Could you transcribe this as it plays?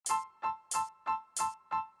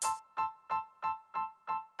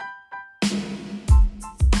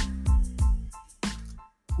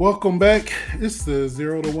Welcome back. It's the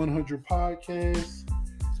 0 to 100 podcast.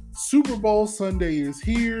 Super Bowl Sunday is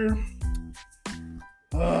here.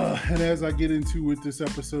 And as I get into with this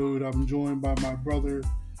episode, I'm joined by my brother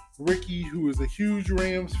Ricky, who is a huge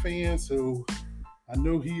Rams fan. So I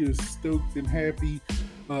know he is stoked and happy.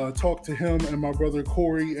 Talked to him and my brother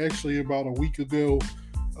Corey actually about a week ago.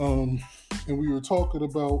 And we were talking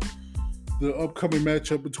about the upcoming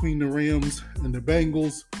matchup between the Rams and the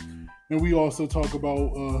Bengals. And we also talk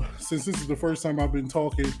about, since this is the first time I've been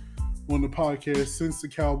talking on the podcast since the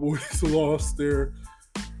Cowboys lost their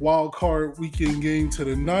wild card weekend game to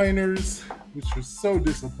the Niners, which was so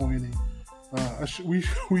disappointing. We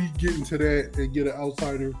get into that and get an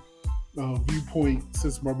outsider viewpoint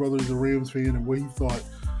since my brother's a Rams fan and what he thought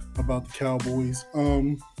about the Cowboys.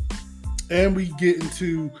 And we get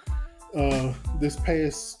into this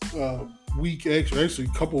past week, actually a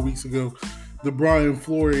couple of weeks ago, the Brian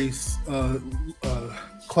Flores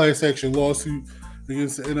class action lawsuit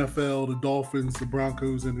against the NFL, the Dolphins, the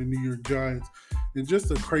Broncos, and the New York Giants. And just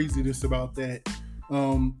the craziness about that.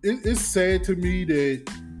 It's sad to me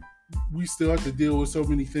that we still have to deal with so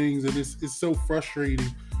many things, and it's so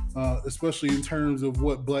frustrating, especially in terms of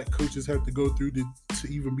what black coaches have to go through to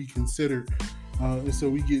even be considered. And so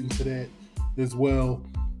we get into that as well.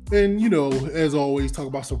 And, you know, as always, talk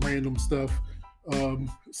about some random stuff.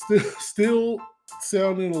 Still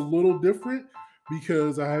sounding a little different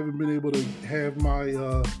because I haven't been able to have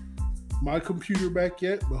my my computer back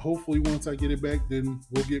yet, but hopefully once I get it back, then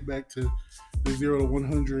we'll get back to the 0 to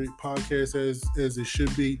 100 podcast as it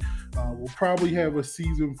should be. We'll probably have a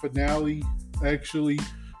season finale, actually,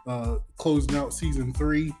 closing out season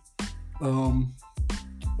 3 of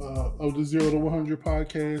the 0 to 100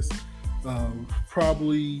 podcast,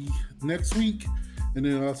 probably next week. And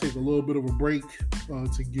then I'll take a little bit of a break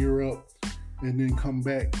to gear up and then come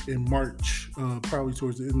back in March, probably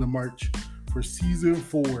towards the end of March, for season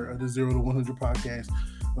 4 of the 0 to 100 podcast.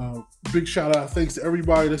 Big shout out. Thanks to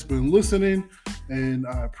everybody that's been listening, and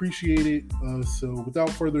I appreciate it. So without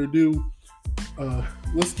further ado,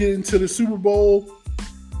 let's get into the Super Bowl.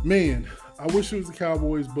 Man, I wish it was the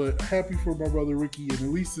Cowboys, but happy for my brother Ricky, and at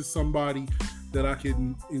least it's somebody that I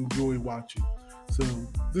can enjoy watching. So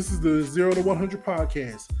this is the 0 to 100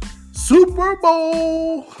 podcast. Super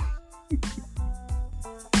Bowl!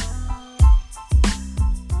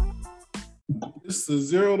 It's the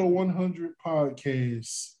 0 to 100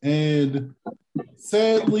 podcast. And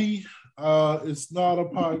sadly, it's not a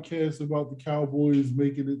podcast about the Cowboys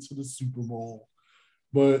making it to the Super Bowl.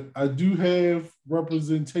 But I do have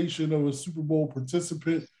representation of a Super Bowl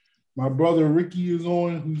participant. My brother Ricky is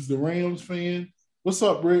on, who's the Rams fan. What's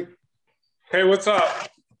up, Rick? Hey, what's up?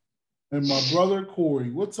 And my brother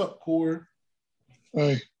Corey. What's up, Corey?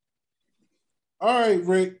 Hey. All right,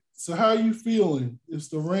 Rick. So how you feeling? It's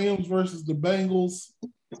the Rams versus the Bengals.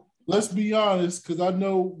 Let's be honest, because I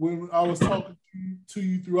know when I was talking to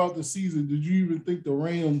you throughout the season, did you even think the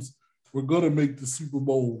Rams were going to make the Super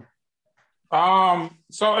Bowl?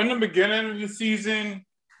 So in the beginning of the season,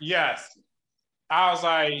 yes. I was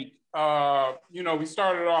like, we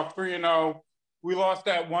started off 3-0. We lost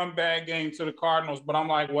that one bad game to the Cardinals, but I'm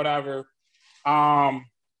like, whatever.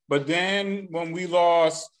 But then when we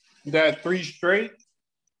lost that 3 straight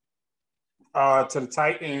to the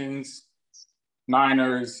Titans,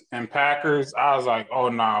 Niners, and Packers, I was like, oh,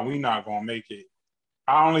 nah, we not going to make it.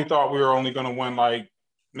 I only thought we were only going to win like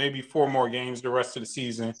maybe 4 more games the rest of the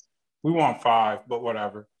season. We won 5, but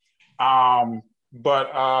whatever. No,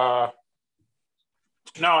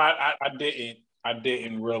 I didn't. I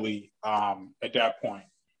didn't really at that point.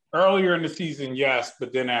 Earlier in the season, yes,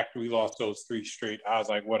 but then after we lost those 3 straight, I was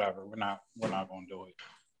like, whatever, we're not going to do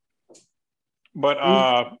it.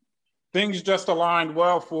 But things just aligned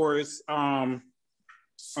well for us.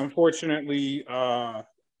 Unfortunately, I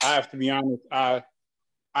have to be honest. I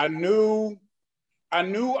knew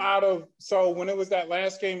so when it was that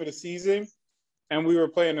last game of the season, and we were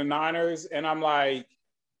playing the Niners, and I'm like,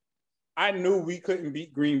 I knew we couldn't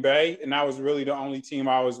beat Green Bay, and that was really the only team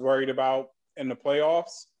I was worried about in the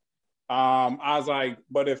playoffs. I was like,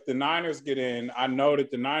 but if the Niners get in, I know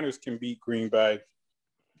that the Niners can beat Green Bay.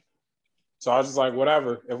 So I was just like,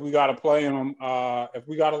 whatever. If we got to play them, if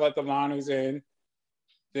we got to let the Niners in,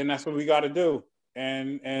 then that's what we got to do.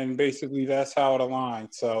 And basically that's how it aligned.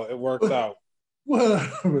 So it worked out.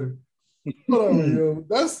 Whatever, yo.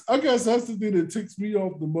 I guess that's the thing that ticks me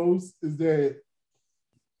off the most is that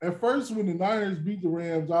at first, when the Niners beat the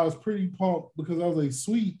Rams, I was pretty pumped because I was like,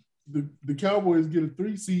 sweet, the Cowboys get a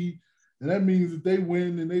 3 seed, and that means that they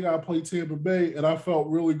win and they got to play Tampa Bay. And I felt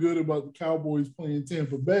really good about the Cowboys playing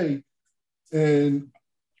Tampa Bay. And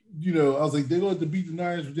I was like, they're going to beat the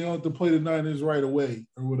Niners, but they don't have to play the Niners right away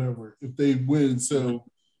or whatever if they win. So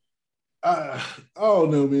I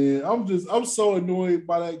don't know, man. I'm so annoyed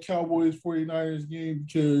by that Cowboys 49ers game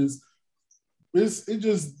because it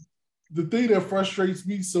just the thing that frustrates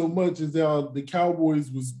me so much is that the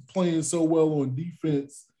Cowboys was playing so well on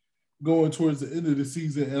defense going towards the end of the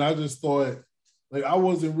season, and I just thought like I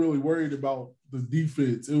wasn't really worried about the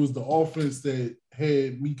defense. It was the offense that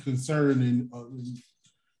had me concerned, and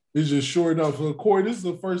it's just sure enough. So Corey, this is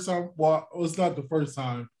the first time. Well, it's not the first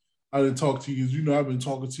time I didn't talk to you. Because I've been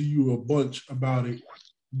talking to you a bunch about it,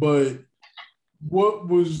 but what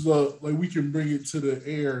was like we can bring it to the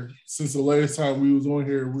air since the last time we was on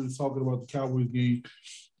here we was talking about the Cowboys game.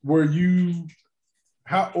 Were you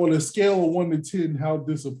how on a scale of 1 to 10, how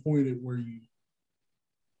disappointed were you?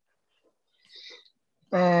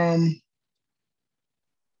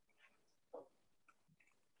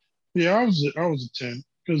 Yeah, I was a 10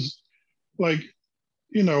 because like,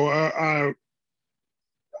 I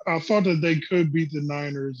thought that they could beat the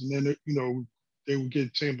Niners and then they would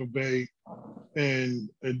get Tampa Bay and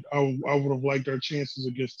I would have liked our chances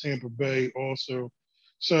against Tampa Bay also.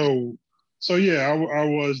 So yeah, I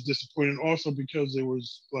was disappointed also because it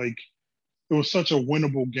was such a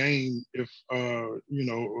winnable game if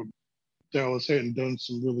Dallas hadn't done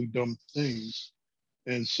some really dumb things,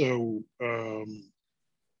 and so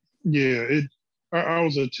yeah, I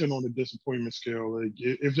was a 10 on the disappointment scale. Like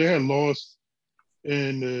if they had lost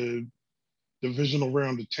in the divisional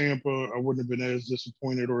round to Tampa, I wouldn't have been as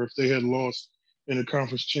disappointed, or if they had lost in a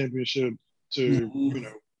conference championship to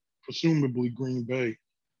presumably Green Bay.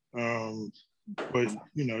 But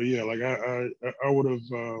yeah, like I would have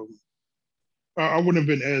I wouldn't have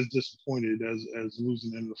been as disappointed as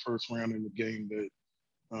losing in the first round in the game that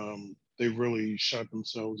they really shot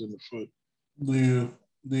themselves in the foot. Yeah.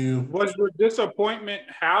 Was your disappointment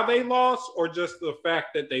how they lost, or just the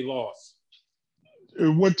fact that they lost?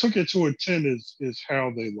 What took it to a 10 is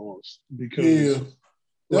how they lost, because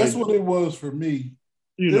that's what it was for me.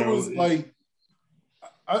 It was like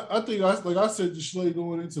I think I said to Schley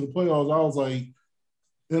going into the playoffs, I was like,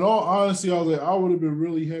 in all honesty, I was like, I would have been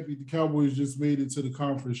really happy if the Cowboys just made it to the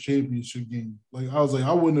conference championship game. Like I was like,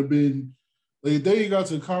 I wouldn't have been like if they got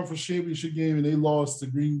to the conference championship game and they lost to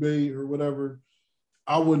Green Bay or whatever,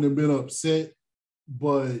 I wouldn't have been upset.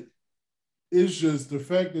 But it's just the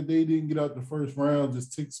fact that they didn't get out the first round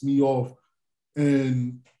just ticks me off.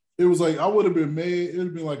 And it was like I would have been mad. It would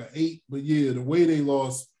have been like an 8, but yeah, the way they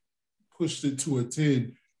lost pushed it to a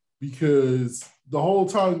 10 because the whole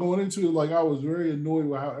time going into it, like I was very annoyed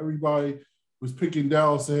with how everybody was picking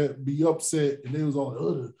Dallas to be upset, and they was all,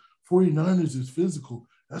 the 49ers is physical.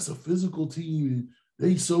 That's a physical team, and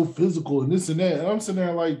they so physical, and this and that. And I'm sitting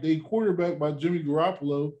there like they quarterback by Jimmy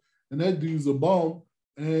Garoppolo, and that dude's a bum.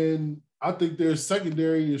 And I think their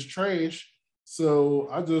secondary is trash. So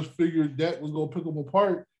I just figured Dak was going to pick them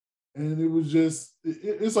apart. And it was just,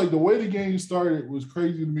 it's like the way the game started was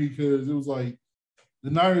crazy to me because it was like the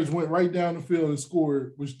Niners went right down the field and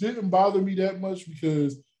scored, which didn't bother me that much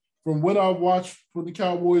because from what I've watched from the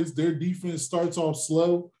Cowboys, their defense starts off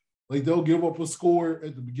slow. Like they'll give up a score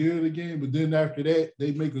at the beginning of the game, but then after that,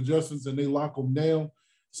 they make adjustments and they lock them down.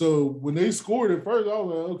 So when they scored at first, I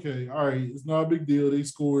was like, okay, all right, it's not a big deal. They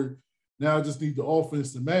scored. Now I just need the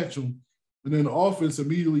offense to match them. And then the offense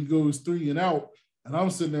immediately goes 3 and out. And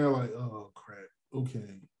I'm sitting there like, oh, crap.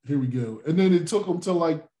 Okay, here we go. And then it took them to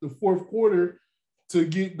like the fourth quarter to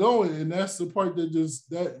get going. And that's the part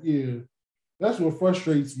that that's what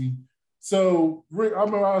frustrates me. So, Rick, I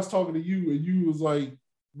remember I was talking to you and you was like,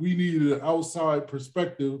 we needed an outside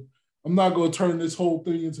perspective. I'm not going to turn this whole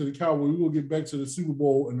thing into the Cowboys. We're going to get back to the Super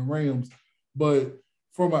Bowl and the Rams. But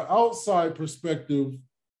from an outside perspective,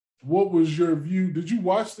 what was your view? Did you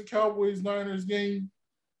watch the Cowboys-Niners game?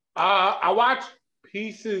 I watched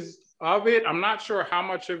pieces of it. I'm not sure how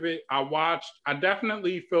much of it I watched. I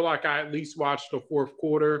definitely feel like I at least watched the fourth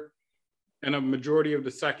quarter and a majority of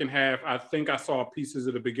the second half. I think I saw pieces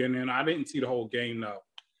of the beginning. I didn't see the whole game, though.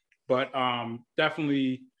 But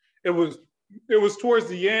definitely it was towards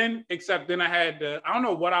the end, except then I don't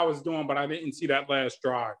know what I was doing, but I didn't see that last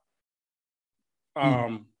drive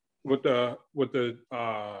with the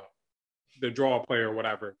draw play or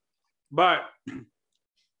whatever. But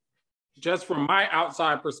just from my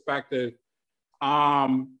outside perspective,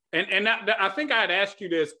 and I think I had asked you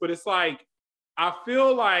this, but it's like, I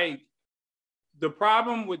feel like the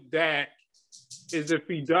problem with Dak is if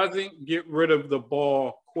he doesn't get rid of the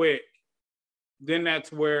ball quick, then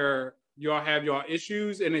that's where y'all have y'all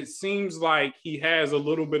issues. And it seems like he has a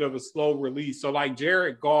little bit of a slow release. So like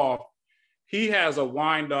Jared Goff, he has a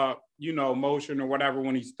wind up, motion or whatever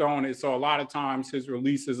when he's throwing it. So a lot of times his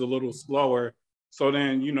release is a little slower. So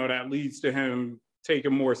then, that leads to him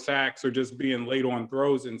taking more sacks or just being late on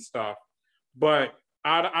throws and stuff. But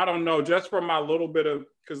I don't know, just from my little bit of,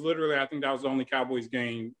 because literally I think that was the only Cowboys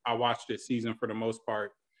game I watched this season for the most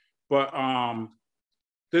part. But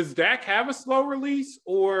does Dak have a slow release,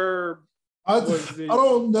 or I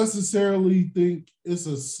don't necessarily think it's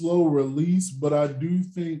a slow release, but I do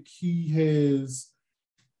think he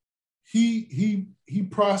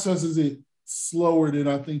processes it slower than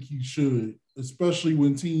I think he should, especially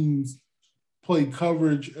when teams play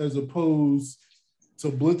coverage as opposed to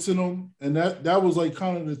blitzing them. And that was like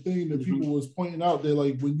kind of the thing that people was pointing out, that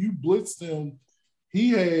like when you blitzed him,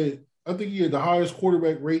 I think he had the highest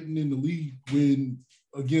quarterback rating in the league when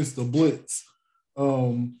against the blitz.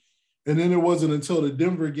 And then it wasn't until the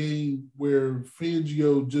Denver game where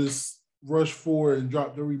Fangio just rushed forward and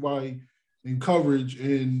dropped everybody in coverage,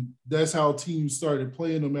 and that's how teams started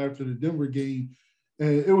playing them after the Denver game.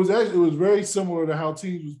 And it was very similar to how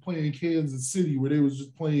teams was playing Kansas City, where they was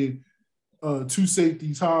just playing two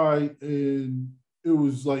safeties high, and it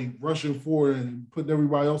was like rushing forward and putting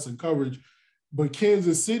everybody else in coverage. But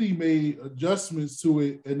Kansas City made adjustments to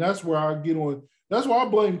it, and that's where I get on. That's why I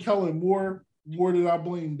blame Kellen more than I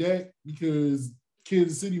blame Dak, because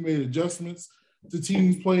Kansas City made adjustments to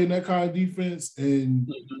teams playing that kind of defense, and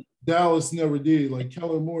Dallas never did. Like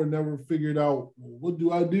Kellen Moore never figured out, well, what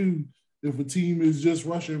do I do if a team is just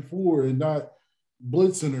rushing forward and not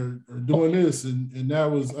blitzing or doing this? And I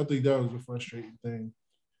think that was a frustrating thing.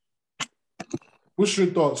 What's your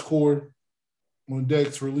thoughts, Corey, on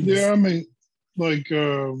Dak's release? Yeah, I mean, like,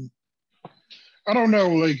 I don't know,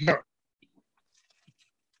 like,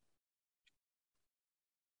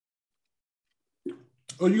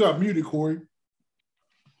 Oh, you got muted, Corey.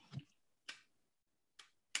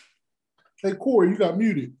 Hey, Corey, you got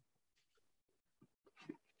muted.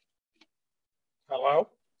 Hello?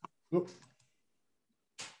 Oh.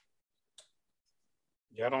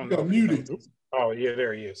 Yeah, I don't You know. got muted. Oh, yeah,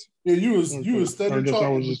 there he is. Yeah, you was steady I guess talking.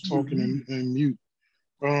 I was just talking in mute.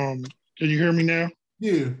 Can you hear me now?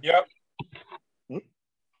 Yeah. Yep.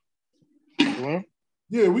 Hello?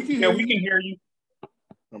 Yeah, we can hear you. We can hear you.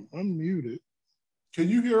 I'm unmuted. Can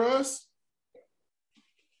you hear us?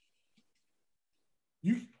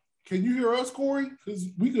 Can you hear us, Corey? Because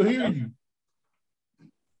we can hear you.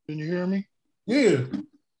 Can you hear me? Yeah.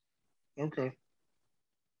 Okay.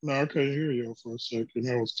 No, I couldn't hear you for a second.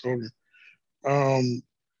 I was talking.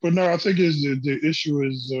 But no, I think the issue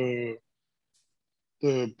is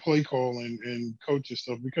the play calling and coaching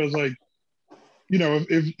stuff, because like,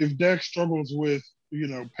 if Dak struggles with,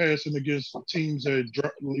 passing against teams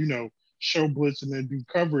that show blitz and then do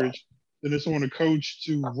coverage, then it's on the coach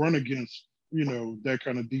to run against, that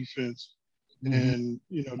kind of defense. Mm-hmm. And,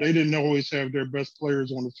 they didn't always have their best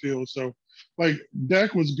players on the field. So like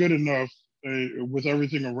Dak was good enough with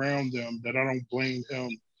everything around them that I don't blame him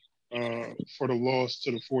for the loss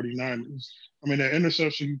to the 49ers. I mean, that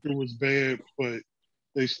interception he threw was bad, but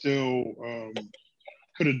they still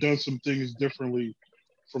could have done some things differently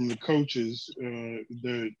from the coaches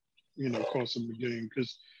that, cost them the game.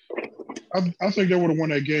 Because I think they would have won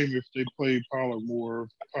that game if they played Pollard more.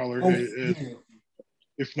 Pollard had,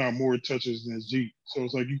 if not more touches than Zeke. So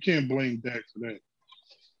it's like, you can't blame Dak for that.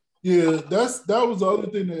 Yeah, that was the other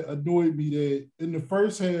thing that annoyed me, that in the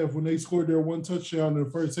first half, when they scored their one touchdown in the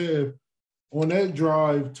first half, on that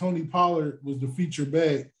drive, Tony Pollard was the feature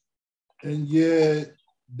back. And yet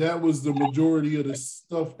that was the majority of the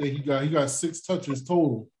stuff that he got. He got 6 touches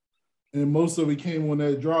total. And most of it came on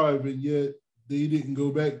that drive, and yet they didn't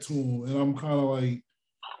go back to him. And I'm kind of like,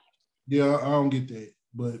 yeah, I don't get that.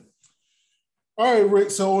 But all right,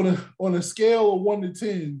 Rick, so on a scale of 1 to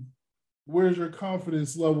 10, where's your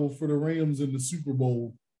confidence level for the Rams in the Super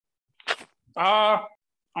Bowl?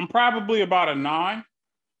 I'm probably about a 9.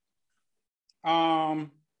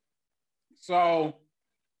 So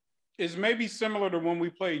it's maybe similar to when we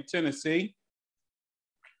played Tennessee.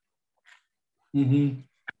 Mm-hmm.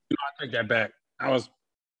 I take that back.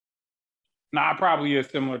 It probably is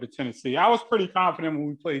similar to Tennessee. I was pretty confident when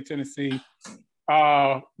we played Tennessee.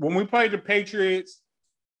 When we played the Patriots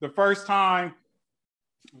the first time,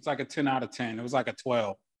 it was like a 10 out of 10. It was like a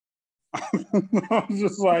 12. I was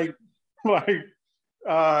just like,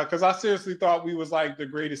 because I seriously thought we was like the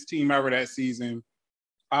greatest team ever that season.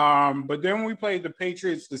 But then when we played the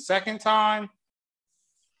Patriots the second time,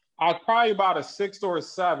 I was probably about a 6 or a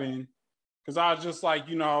 7, because I was just like,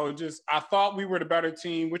 I thought we were the better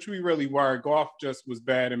team, which we really were. Goff just was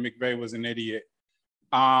bad and McVay was an idiot.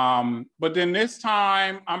 But then this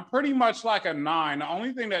time, I'm pretty much like a 9. The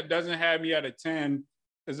only thing that doesn't have me at a 10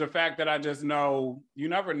 is the fact that I just know you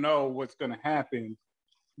never know what's going to happen.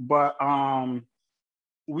 But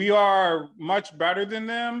we are much better than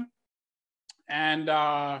them. And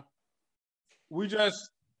we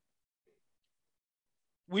just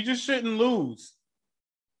shouldn't lose.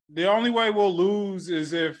 The only way we'll lose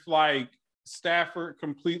is if, like, Stafford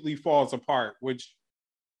completely falls apart, which,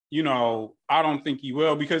 you know, I don't think he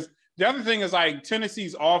will, because the other thing is, like,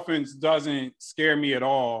 Tennessee's offense doesn't scare me at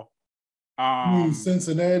all.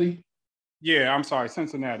 Cincinnati? Yeah, I'm sorry,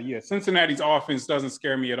 Cincinnati. Yeah, Cincinnati's offense doesn't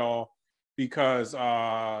scare me at all because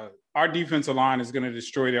our defensive line is going to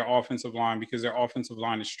destroy their offensive line because their offensive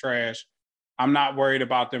line is trash. I'm not worried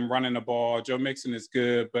about them running the ball. Joe Mixon is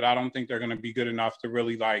good, but I don't think they're going to be good enough to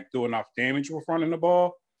really, like, do enough damage with running the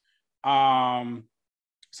ball.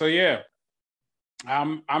 So yeah,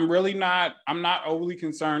 I'm not overly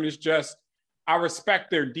concerned. It's just I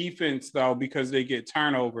respect their defense though because they get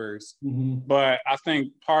turnovers. Mm-hmm. But I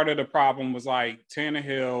think part of the problem was, like,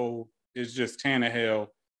 Tannehill is just Tannehill,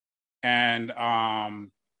 and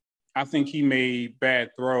I think he made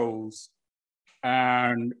bad throws.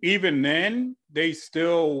 And even then, they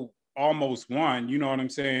still almost won. You know what I'm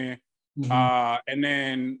saying? Mm-hmm. And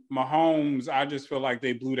then Mahomes, I just feel like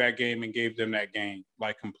they blew that game and gave them that game,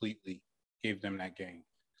 like, completely gave them that game.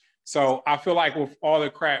 So I feel like with all the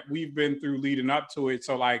crap we've been through leading up to it,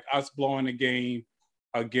 so, like, us blowing the game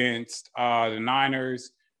against the Niners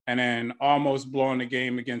and then almost blowing the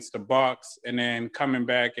game against the Bucks and then coming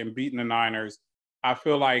back and beating the Niners, I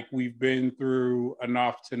feel like we've been through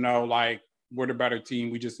enough to know, like, we're the better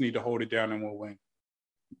team. We just need to hold it down and we'll win.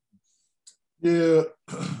 Yeah,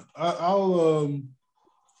 I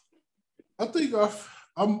think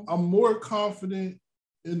I'm more confident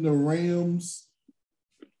in the Rams,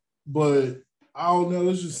 but I don't know.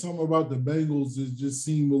 It's just something about the Bengals that just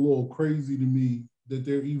seemed a little crazy to me that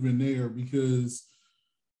they're even there because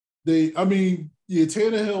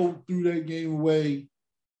Tannehill threw that game away.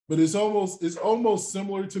 But it's almost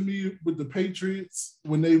similar to me with the Patriots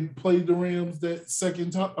when they played the Rams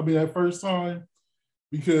that first time,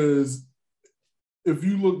 because if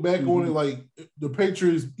you look back on it, like, the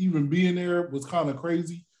Patriots even being there was kind of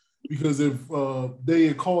crazy because if they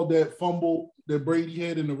had called that fumble that Brady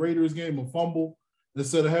had in the Raiders game a fumble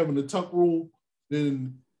instead of having the tuck rule,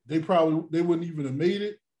 then they wouldn't even have made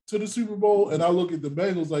it to the Super Bowl. And I look at the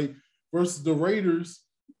Bengals, like, versus the Raiders,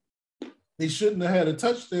 they shouldn't have had a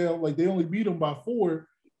touchdown. Like, they only beat them by 4,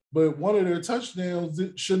 but one of their touchdowns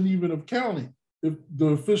it shouldn't even have counted if the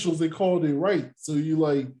officials, they called it right. So you,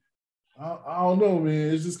 like, I don't know,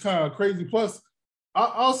 man. It's just kind of crazy. Plus,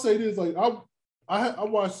 I'll say this: like, I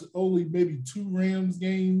watched only maybe 2 Rams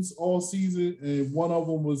games all season, and one of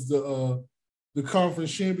them was the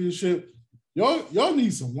conference championship. Y'all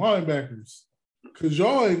need some linebackers. Because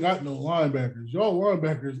y'all ain't got no linebackers. Y'all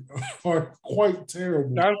linebackers are quite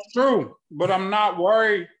terrible. That's true. But I'm not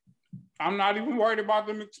worried. I'm not even worried about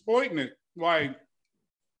them exploiting it. Like,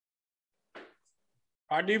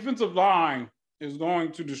 our defensive line is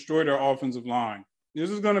going to destroy their offensive line. This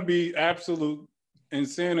is going to be absolute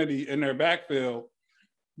insanity in their backfield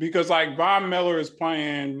because, like, Von Miller is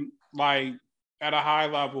playing, like, at a high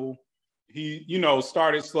level. He, you know,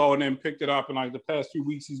 started slow and then picked it up. And, like, the past few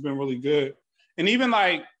weeks, he's been really good. And even,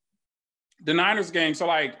 like, the Niners game. So,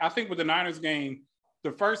 like, I think with the Niners game,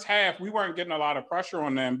 the first half, we weren't getting a lot of pressure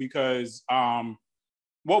on them because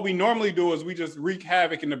what we normally do is we just wreak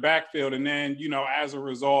havoc in the backfield. And then, you know, as a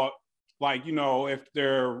result, like, you know, if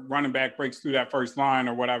their running back breaks through that first line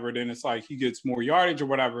or whatever, then it's like he gets more yardage or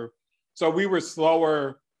whatever. So we were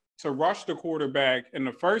slower to rush the quarterback in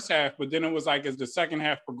the first half. But then it was like as the second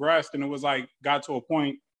half progressed and it was like got to a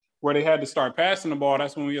point where they had to start passing the ball,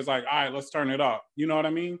 that's when we was like, all right, let's turn it up. You know what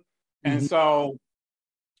I mean? Mm-hmm. And so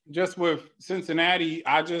just with Cincinnati,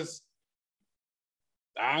 I just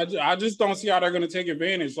don't see how they're going to take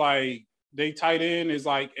advantage. Like, they tight end is,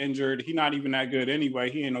 like, injured. He's not even that good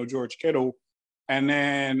anyway. He ain't no George Kittle. And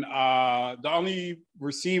then the only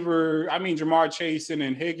receiver, I mean, Jamar Chase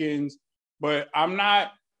and Higgins, but I'm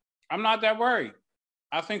not that worried.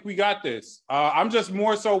 I think we got this. I'm just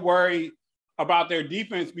more so worried about their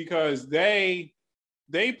defense because they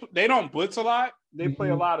don't blitz a lot. They play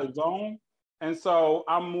a lot of zone. And so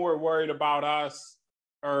I'm more worried about us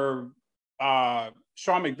or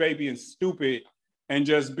Sean McVay being stupid and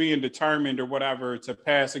just being determined or whatever to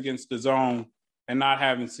pass against the zone and not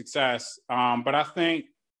having success. But I think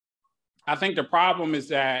the problem is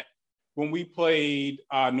that when we played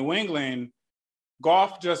New England,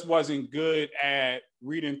 Goff just wasn't good at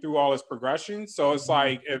reading through all his progressions. So it's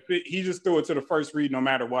like he just threw it to the first read no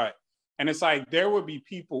matter what. And it's like there would be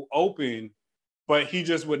people open, but he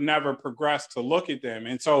just would never progress to look at them.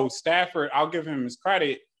 And so Stafford, I'll give him his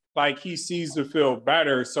credit, like he sees the field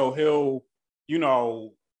better. So he'll,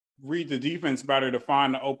 read the defense better to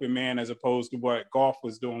find the open man as opposed to what Goff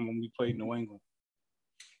was doing when we played New England.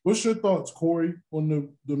 What's your thoughts, Corey,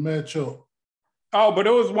 on the matchup? Oh, but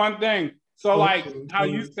it was one thing. So like how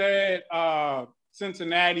you said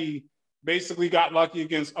Cincinnati basically got lucky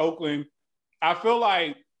against Oakland. I feel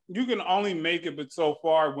like you can only make it but so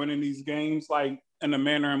far winning these games, like in the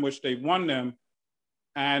manner in which they've won them.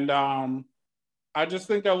 And I just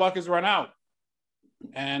think their luck has run out.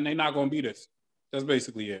 And they're not going to beat us. That's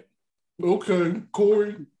basically it. Okay.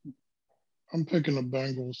 Corey? I'm picking the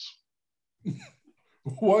Bengals.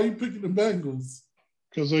 Why are you picking the Bengals?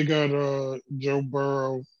 Because they got Joe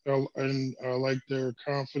Burrow, and I like their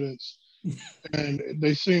confidence. And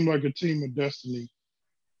they seem like a team of destiny.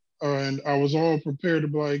 And I was all prepared to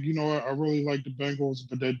be like, you know what, I really like the Bengals,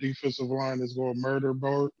 but that defensive line is going to murder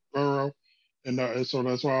Burrow. And so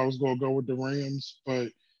that's why I was going to go with the Rams. But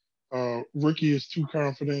Ricky is too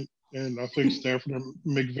confident, and I think Stafford and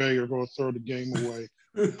McVay are going to throw the game away.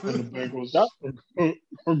 And the Bengals are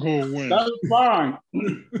going to win. That's fine.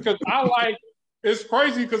 Because it's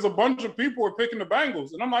crazy because a bunch of people are picking the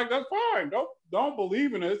Bengals. And I'm like, that's fine. Don't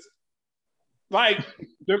believe in it. Like,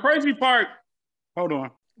 the crazy part, hold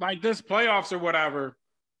on. Like, this playoffs or whatever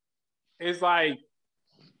is like,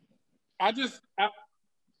 I feel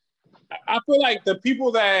like the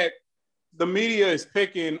people that the media is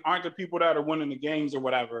picking aren't the people that are winning the games or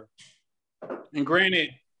whatever. And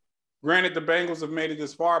granted, the Bengals have made it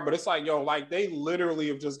this far, but it's like, like they literally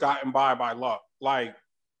have just gotten by luck. Like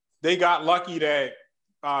they got lucky that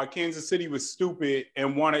Kansas City was stupid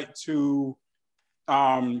and wanted to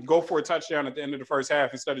go for a touchdown at the end of the first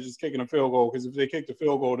half instead of just kicking a field goal, because if they kick the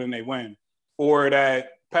field goal, then they win. Or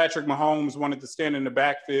that Patrick Mahomes wanted to stand in the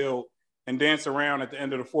backfield and dance around at the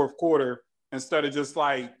end of the fourth quarter instead of just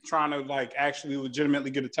like trying to like actually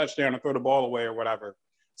legitimately get a touchdown and throw the ball away or whatever.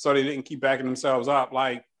 So they didn't keep backing themselves up.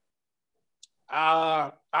 Like,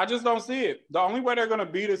 I just don't see it. The only way they're going to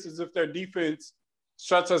beat us is if their defense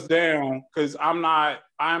shuts us down, because I'm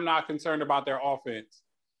not concerned about their offense.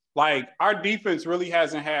 Like, our defense really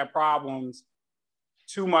hasn't had problems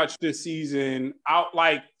too much this season.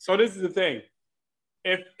 So this is the thing.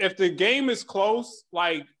 If the game is close,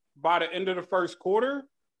 like by the end of the first quarter,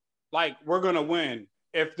 like we're going to win.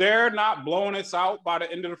 If they're not blowing us out by the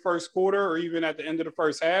end of the first quarter or even at the end of the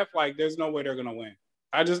first half, like there's no way they're going to win.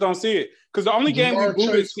 I just don't see it. Because the only game we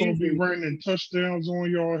blew this season, be raining touchdowns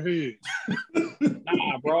on your head.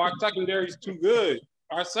 Nah, bro, our secondary is too good.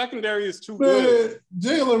 Our secondary is too good.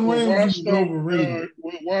 Jalen Ramsey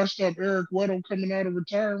washed up Eric Weddle coming out of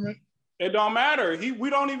retirement. It don't matter. We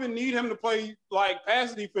don't even need him to play like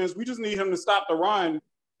pass defense. We just need him to stop the run.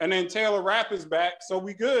 And then Taylor Rapp is back, so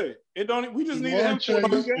we good. We just need him for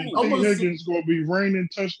the game. Higgins gonna be raining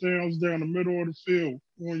touchdowns down the middle of the field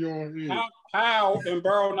on your head. How and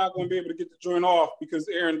Burrow not gonna be able to get the joint off because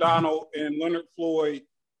Aaron Donald and Leonard Floyd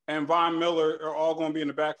and Von Miller are all gonna be in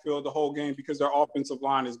the backfield the whole game because their offensive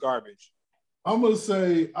line is garbage. I'm gonna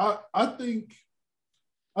say I think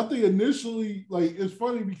initially, like, it's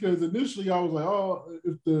funny because initially I was like, oh,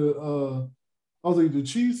 if the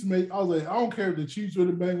Chiefs I don't care if the Chiefs or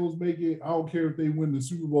the Bengals make it. I don't care if they win the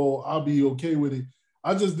Super Bowl. I'll be okay with it.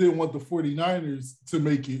 I just didn't want the 49ers to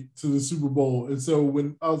make it to the Super Bowl. And so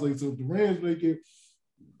when I was like, so if the Rams make it,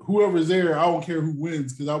 whoever's there, I don't care who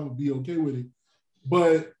wins because I would be okay with it.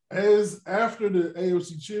 But after the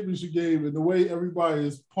AFC Championship game and the way everybody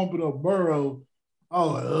is pumping up Burrow, I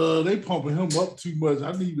was like, they pumping him up too much.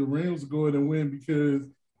 I need the Rams to go in and win because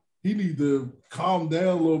he need to calm down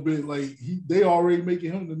a little bit. Like they already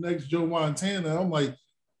making him the next Joe Montana. I'm like,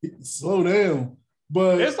 slow down.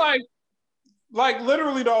 But it's like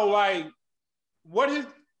literally though, like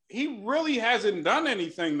he really hasn't done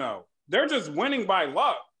anything though. They're just winning by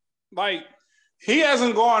luck. Like he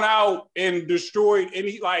hasn't gone out and destroyed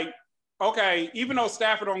any, like, okay, even though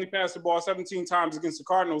Stafford only passed the ball 17 times against the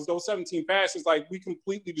Cardinals, those 17 passes, like we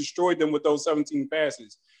completely destroyed them with those 17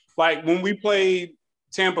 passes. Like when we played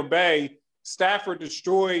Tampa Bay, Stafford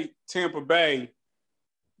destroyed Tampa Bay.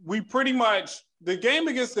 We pretty much, the game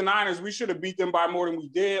against the Niners, we should have beat them by more than we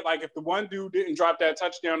did. Like if the one dude didn't drop that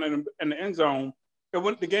touchdown in the end zone,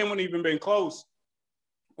 the game wouldn't even been close.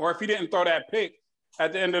 Or if he didn't throw that pick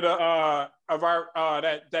at the end of that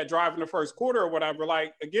drive in the first quarter or whatever,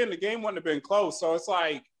 like again, the game wouldn't have been close. So it's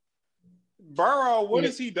like, Burrow, what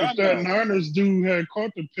has he done? If that Niners dude had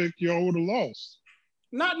caught the pick, y'all would have lost.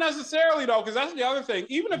 Not necessarily, though, because that's the other thing.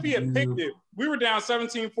 Even if he had picked it, we were down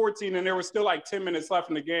 17-14 and there was still like 10 minutes left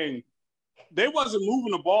in the game. They wasn't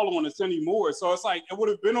moving the ball on us anymore. So it's like it would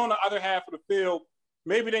have been on the other half of the field.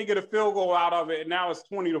 Maybe they get a field goal out of it, and now it's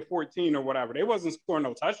 20-14 or whatever. They wasn't scoring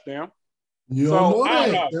no touchdown. You don't know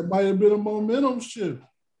that. That might have been a momentum shift.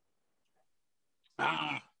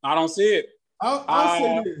 I don't see it.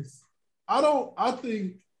 I'll say this.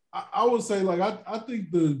 I would say, like, I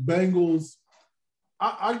think the Bengals,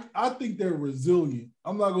 I think they're resilient.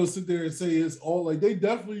 I'm not going to sit there and say it's all, like, they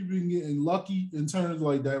definitely been getting lucky in terms of,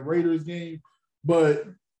 like, that Raiders game. But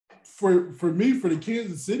for me, for the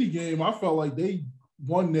Kansas City game, I felt like they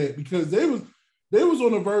won that because they was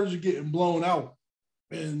on the verge of getting blown out.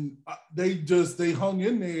 And they hung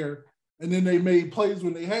in there, and then they made plays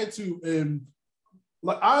when they had to. And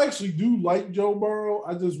like, I actually do like Joe Burrow.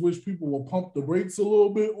 I just wish people will pump the brakes a little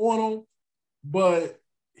bit on him. But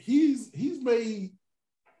he's made,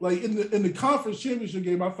 like, in the conference championship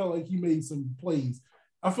game, I felt like he made some plays.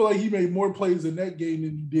 I feel like he made more plays in that game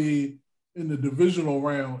than he did in the divisional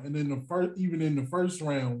round, and even in the first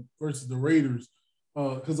round versus the Raiders.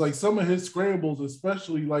 Because like some of his scrambles,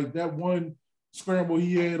 especially like that one scramble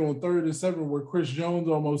he had on 3rd and 7 where Chris Jones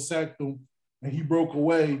almost sacked him and he broke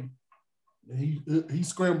away. He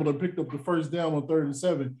scrambled and picked up the first down on 3rd and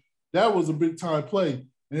 7. That was a big time play.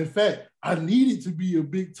 And in fact, I needed to be a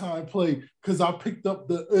big time play because I picked up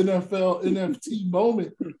the NFL NFT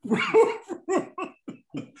moment.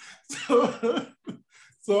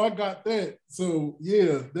 So I got that. So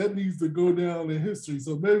yeah, that needs to go down in history.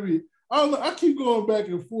 So maybe I keep going back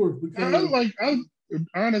and forth because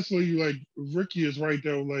honestly, like, Ricky is right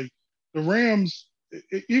though. Like, the Rams,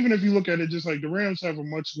 even if you look at it, just like the Rams have a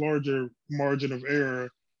much larger margin of error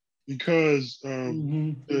because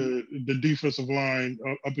the defensive line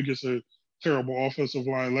up against a terrible offensive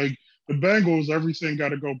line. Like, the Bengals, everything got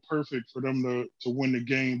to go perfect for them to win the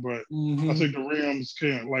game. But I think the Rams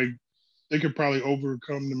can't. Like, they could probably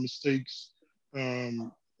overcome the mistakes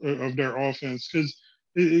of their offense because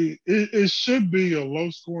it should be a low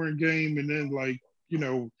scoring game, and then, like, you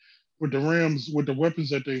know, with the Rams, with the weapons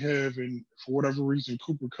that they have, and for whatever reason,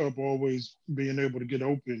 Cooper Kupp always being able to get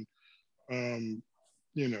open,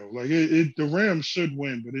 you know, like the Rams should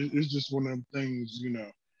win, but it's just one of them things, you know.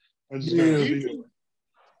 I just gotta see it.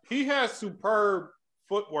 He has superb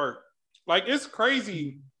footwork. Like, it's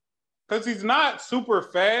crazy because he's not super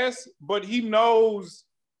fast, but he knows.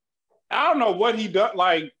 I don't know what he does.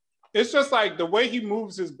 Like, it's just like the way he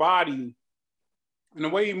moves his body and the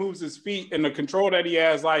way he moves his feet and the control that he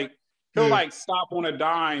has. Like, he'll like stop on a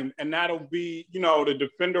dime, and that'll be, you know, the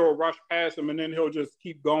defender will rush past him, and then he'll just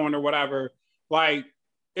keep going or whatever. Like,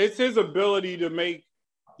 it's his ability to make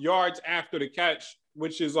yards after the catch,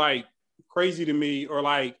 which is like crazy to me, or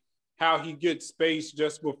like how he gets space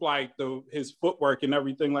just with like his footwork and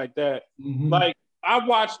everything like that. Like, I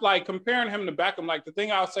watched, like, comparing him to Beckham. Like, the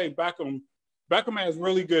thing I'll say, Beckham has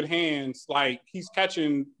really good hands. Like, he's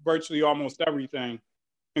catching virtually almost everything,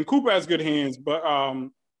 and Cooper has good hands, but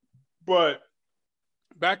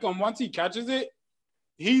Beckham, once he catches it,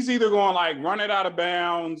 he's either going like run it out of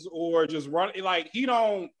bounds or just run it. Like,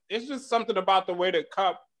 it's just something about the way that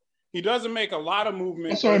Kupp, he doesn't make a lot of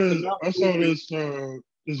movement. I saw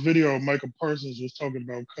this video of Michael Parsons was talking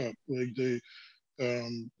about Kupp. Like,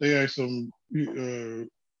 they asked him who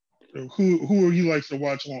he likes to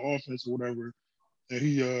watch on offense or whatever, and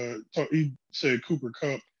he said Cooper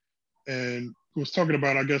Kupp, and was talking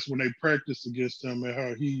about, I guess, when they practiced against him and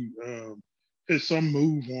how he hit some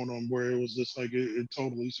move on him where it was just like it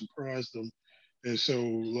totally surprised him. And so,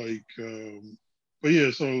 like, but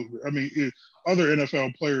yeah, so I mean, other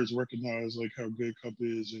NFL players recognize like how good Kupp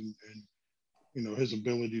is and you know, his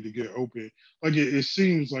ability to get open. Like, it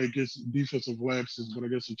seems like it's defensive lapses, but I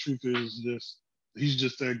guess the truth is just he's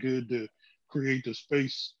just that good to create the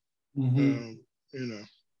space. You know.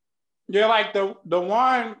 Yeah, like the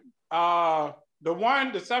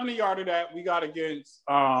 70-yarder that we got against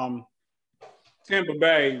Tampa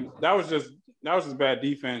Bay, that was just bad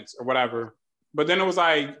defense or whatever. But then it was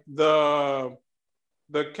like the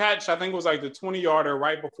catch, I think it was like the 20-yarder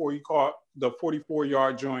right before he caught the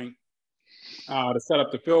 44-yard joint to set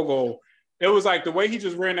up the field goal. It was like the way he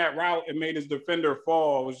just ran that route and made his defender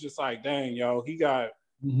fall was just like, dang, yo, he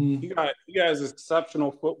has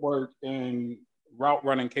exceptional footwork and route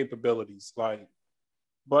running capabilities. Like,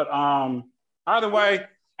 but either way,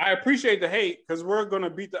 I appreciate the hate because we're gonna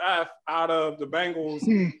beat the F out of the Bengals,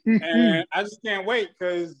 and I just can't wait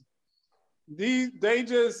because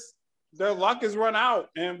their luck is run out,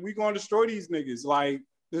 and we're gonna destroy these niggas. Like,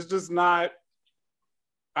 it's just not.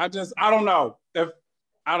 I don't know.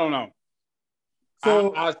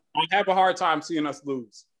 So I have a hard time seeing us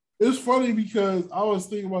lose. It's funny because I was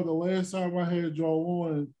thinking about the last time I had y'all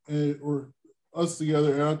on or us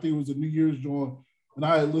together, and I think it was a New Year's joint, and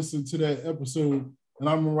I had listened to that episode, and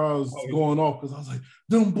I remember I was going off because I was like,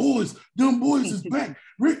 them boys is back.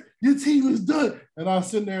 Rick, your team is done. And I was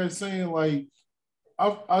sitting there saying, like,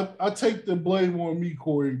 I take the blame on me,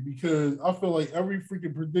 Corey, because I feel like every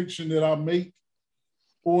freaking prediction that I make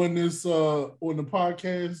on this on the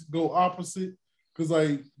podcast go opposite. Because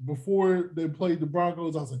like before they played the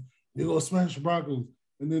Broncos, I was like, they're gonna smash the Broncos.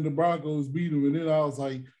 And then the Broncos beat them. And then I was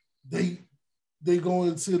like, they go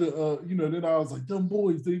into the then I was like, them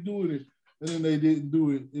boys, they doing it. And then they didn't do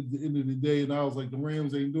it at the end of the day. And I was like, the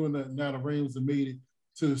Rams ain't doing that. Now the Rams have made it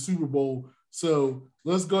to the Super Bowl. So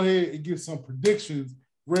let's go ahead and get some predictions.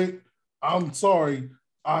 Rick, I'm sorry.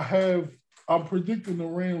 I'm predicting the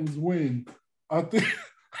Rams win. I think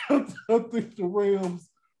the Rams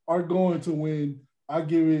are going to win. I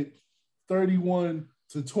give it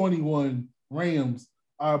 31-21 Rams.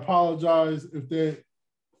 I apologize if that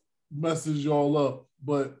messes y'all up,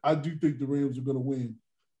 but I do think the Rams are going to win.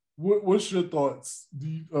 What's your thoughts?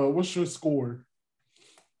 What's your score?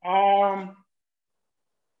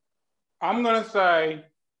 I'm gonna say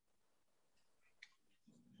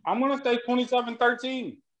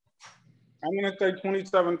 27-13. I'm gonna say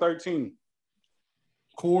 27-13.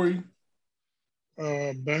 Corey?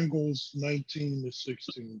 Bengals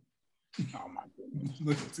 19-16. Oh my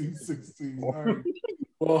goodness. 19-16. All right.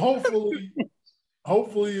 Well,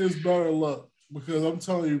 hopefully it's better luck, because I'm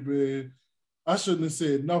telling you, man, I shouldn't have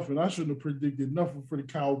said nothing. I shouldn't have predicted nothing for the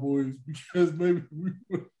Cowboys, because maybe we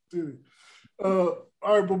would have did it. All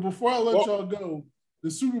right, but before I let y'all go,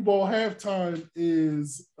 the Super Bowl halftime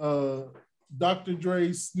is Dr.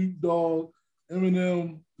 Dre, Snoop Dogg,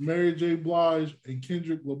 Eminem, Mary J. Blige, and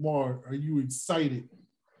Kendrick Lamar. Are you excited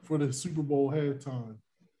for the Super Bowl halftime?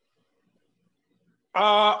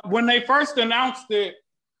 When they first announced it,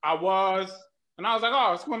 I was like,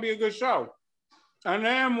 oh, it's going to be a good show. And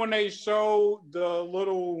then when they showed the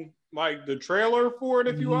little, like the trailer for it,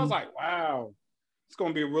 if you will, I was like, wow, it's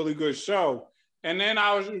going to be a really good show. And then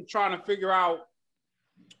I was trying to figure out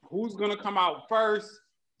who's going to come out first,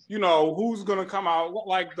 who's going to come out,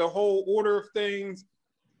 like the whole order of things.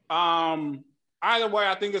 Either way,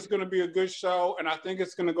 I think it's going to be a good show, and I think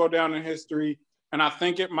it's going to go down in history, and I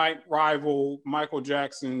think it might rival Michael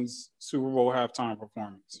Jackson's Super Bowl halftime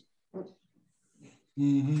performance.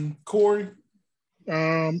 Corey?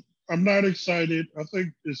 I'm not excited. I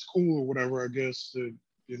think it's cool or whatever, I guess, that,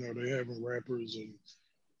 they having rappers and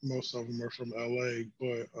most of them are from LA,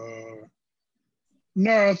 but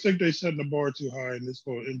no, I think they setting the bar too high, and it's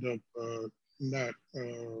going to end up not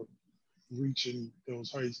reaching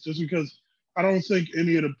those heights, just because I don't think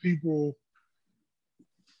any of the people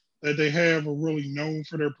that they have are really known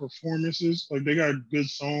for their performances. Like, they got good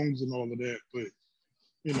songs and all of that, but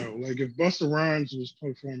like if Busta Rhymes was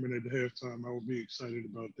performing at the halftime, I would be excited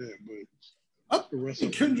about that. But the rest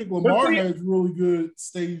of Kendrick Lamar has really good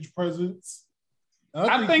stage presence.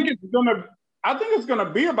 I think it's gonna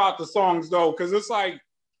be about the songs though, because it's like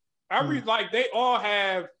like they all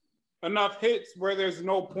have enough hits where there's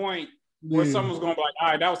no point where someone's gonna be like, all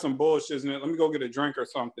right, that was some bullshit, isn't it? Let me go get a drink or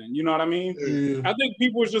something. You know what I mean? Yeah. I think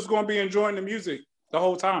people are just gonna be enjoying the music the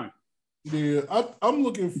whole time. Yeah, I'm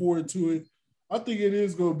looking forward to it. I think it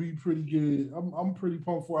is gonna be pretty good. I'm pretty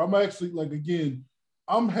pumped for it. I'm actually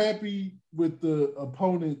I'm happy with the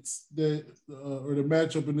opponents that or the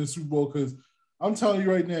matchup in this Super Bowl, because I'm telling you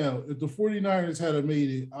right now, if the 49ers had made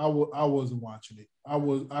it, I wasn't watching it. I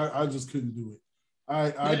just couldn't do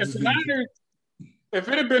it. If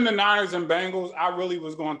it had been the Niners and Bengals, I really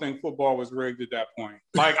was going to think football was rigged at that point.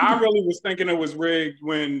 Like, I really was thinking it was rigged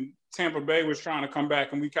when Tampa Bay was trying to come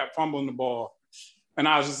back and we kept fumbling the ball. And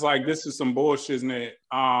I was just like, this is some bullshit, isn't it?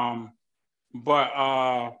 But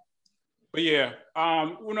yeah.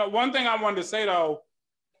 One thing I wanted to say, though,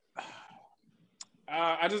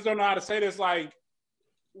 I just don't know how to say this. Like,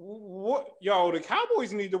 the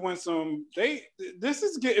Cowboys need to win some. This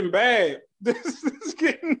is getting bad. This is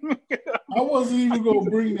getting. I wasn't even gonna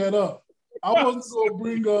bring that up. I wasn't gonna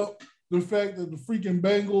bring up the fact that the freaking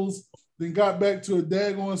Bengals then got back to a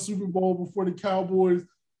daggone Super Bowl before the Cowboys,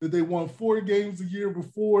 that they won 4 games a year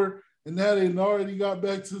before, and now they already got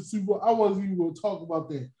back to the Super Bowl. I wasn't even gonna talk about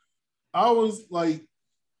that. I was like,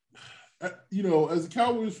 as a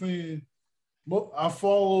Cowboys fan, I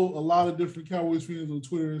follow a lot of different Cowboys fans on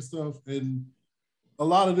Twitter and stuff, and a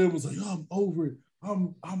lot of them was like, "Oh, I'm over it.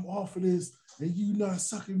 I'm off of this, and you not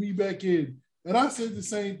sucking me back in." And I said the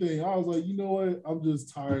same thing. I was like, you know what? I'm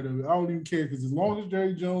just tired of it. I don't even care, because as long as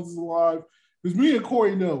Jerry Jones is alive Because me and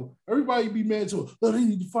Corey know everybody be mad to, oh, they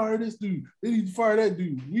need to fire this dude. They need to fire that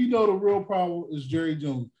dude. We know the real problem is Jerry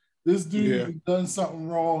Jones. This dude has done something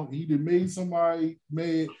wrong. He done made somebody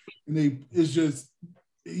mad, and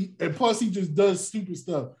and plus he just does stupid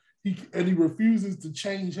stuff. He refuses to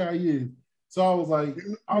change how he is. So I was like,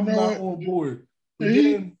 I'm not on board. But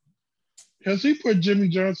then, has he put Jimmy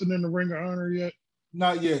Johnson in the Ring of Honor yet?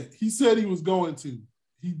 Not yet. He said he was going to.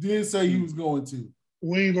 He did say he was going to.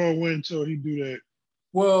 We ain't gonna win until he do that.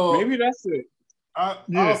 Well, maybe that's it.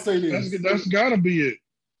 I'll say this. That's gotta be it.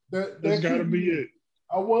 That's gotta be it.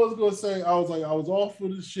 I was gonna say I was off for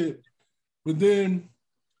the shit, but then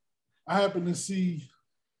I happened to see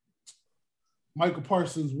Michael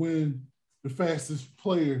Parsons win the fastest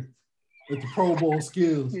player at the Pro Bowl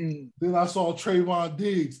skills. Then I saw Trayvon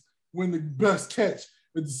Diggs win the best catch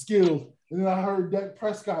at the skills. And then I heard Dak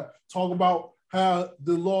Prescott talk about how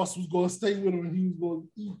the loss was going to stay with him and he was going to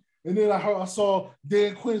eat. And then I saw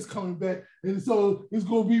Dan Quinn's coming back. And so it's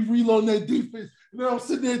going to be reloading that defense. And then I'm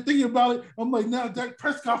sitting there thinking about it. I'm like, now Dak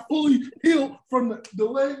Prescott fully healed from the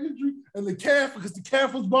leg injury and the calf because the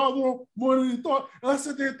calf was bothering him more than he thought. And I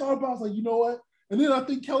sat there and thought about it. I was like, you know what? And then I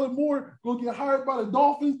think Kellen Moore going to get hired by the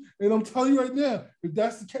Dolphins. And I'm telling you right now, if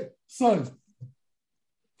that's the case, son,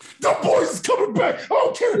 the boys is coming back. I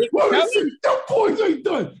don't care. The boys ain't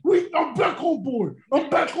done. I'm back on board.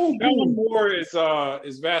 Kellen Moore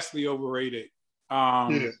is vastly overrated.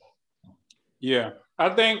 Yeah. I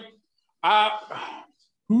think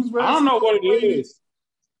who's vastly I don't know what it is.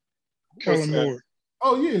 Kellen Moore.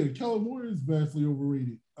 Oh yeah, Kellen Moore is vastly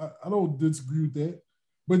overrated. I don't disagree with that.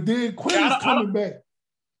 But Dan Quinn is coming back.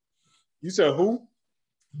 You said who?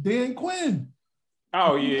 Dan Quinn.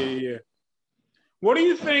 Oh yeah. What do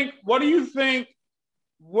you think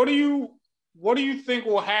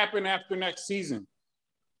will happen after next season?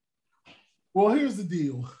 Well, here's the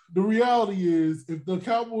deal. The reality is if the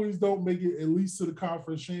Cowboys don't make it at least to the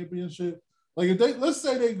conference championship, like if let's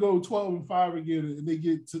say they go 12-5 again and they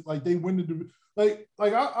get to they win the division.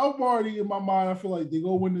 I'm already in my mind, I feel like they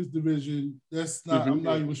go win this division. That's not I'm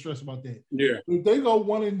not even stressed about that. Yeah. If they go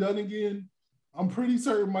one and done again, I'm pretty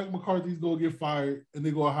certain Mike McCarthy's gonna get fired and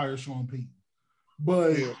they're gonna hire Sean Payton.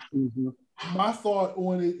 But my thought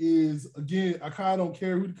on it is, again, I kind of don't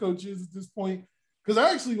care who the coach is at this point because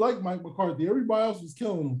I actually like Mike McCarthy. Everybody else was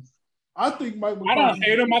killing him. I think Mike McCarthy. I don't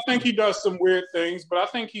hate him. I think he does some weird things, but I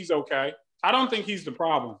think he's okay. I don't think he's the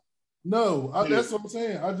problem. No, that's what I'm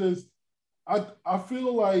saying. I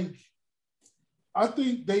feel like I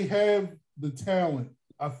think they have the talent.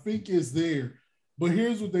 I think it's there. But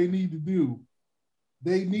here's what they need to do.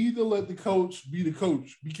 They need to let the coach be the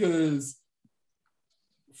coach because,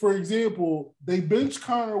 for example, they benched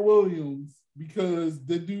Connor Williams because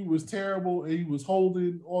the dude was terrible and he was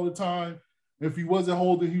holding all the time. If he wasn't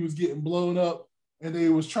holding, he was getting blown up. And they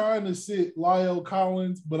was trying to sit Lyle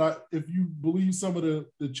Collins, but if you believe some of the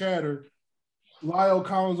chatter, Lyle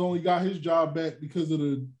Collins only got his job back because of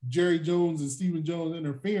the Jerry Jones and Stephen Jones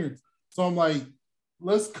interference. So I'm like,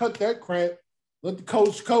 let's cut that crap. Let the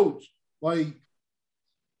coach coach. Like,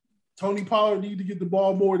 Tony Pollard need to get the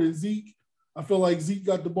ball more than Zeke. I feel like Zeke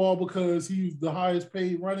got the ball because he was the highest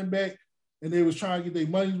paid running back, and they was trying to get their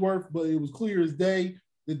money's worth, but it was clear as day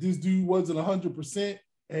that this dude wasn't 100%,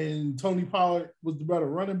 and Tony Pollard was the better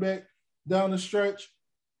running back down the stretch.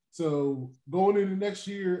 So going into next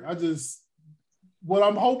year, what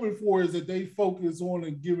I'm hoping for is that they focus on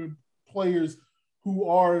and giving players who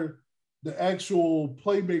are the actual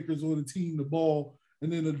playmakers on the team the ball,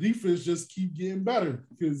 and then the defense just keep getting better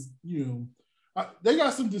because, they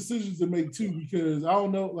got some decisions to make too because I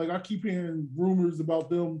don't know, like I keep hearing rumors about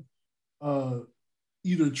them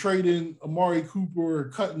either trading Amari Cooper or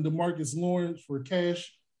cutting DeMarcus Lawrence for cash.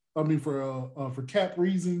 For cap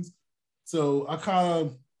reasons. So I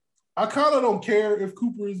kind of don't care if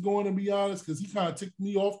Cooper is going, to be honest, because he kind of ticked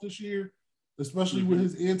me off this year, especially with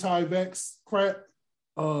his anti-vax crap.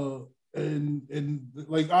 And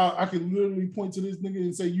like I can literally point to this nigga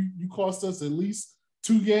and say you cost us at least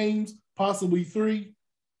 2 games, possibly 3.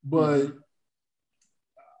 But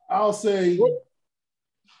I'll say, Oh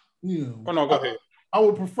no, go ahead. I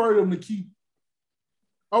would prefer them to keep.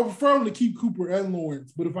 I would prefer them to keep Cooper and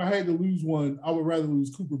Lawrence, but if I had to lose one, I would rather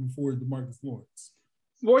lose Cooper before DeMarcus Lawrence.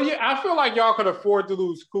 Well, yeah, I feel like y'all could afford to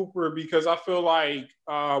lose Cooper because I feel like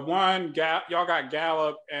y'all got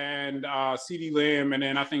Gallup and CeeDee Lamb, and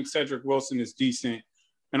then I think Cedric Wilson is decent.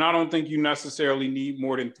 And I don't think you necessarily need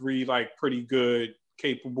more than 3 like pretty good,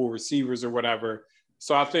 capable receivers or whatever.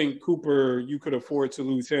 So I think Cooper, you could afford to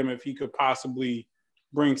lose him if he could possibly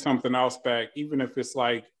bring something else back, even if it's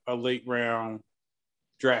like a late round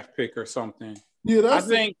draft pick or something. Yeah, I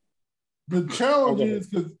think The challenge is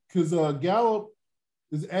because Gallup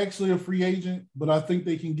is actually a free agent, but I think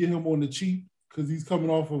they can get him on the cheap because he's coming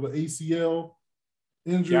off of an ACL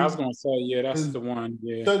injury. Yeah, I was gonna say, that's the one.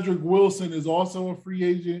 Yeah. Cedric Wilson is also a free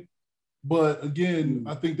agent, but again,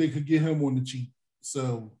 I think they could get him on the cheap.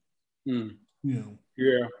 So, you know,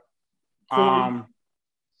 yeah. I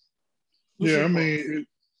mean,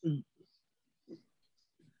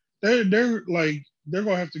 they're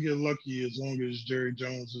gonna have to get lucky as long as Jerry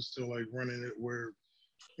Jones is still like running it where,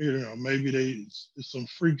 you know, maybe some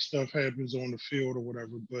freak stuff happens on the field or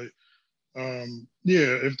whatever. But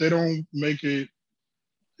if they don't make it,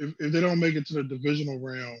 if they don't make it to the divisional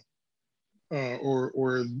round,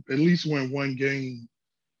 or at least win one game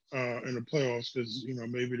in the playoffs, because you know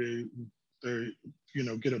maybe they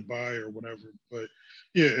get a bye or whatever. But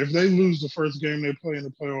yeah, if they lose the first game they play in the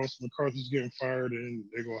playoffs, McCarthy's getting fired and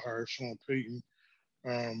they're gonna hire Sean Payton.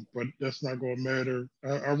 But that's not gonna matter.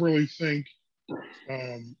 I really think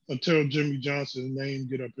until Jimmy Johnson's name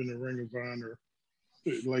get up in the Ring of Honor,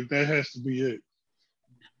 like that has to be it.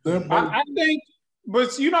 I think,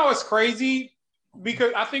 but you know, it's crazy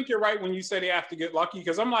because I think you're right when you say they have to get lucky.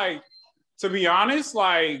 Because I'm like, to be honest,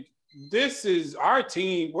 like this is our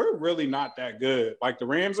team. We're really not that good. Like the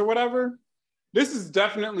Rams or whatever. This is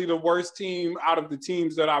definitely the worst team out of the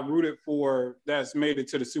teams that I rooted for that's made it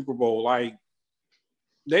to the Super Bowl. Like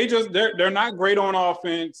they're not great on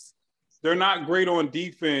offense. They're not great on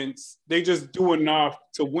defense. They just do enough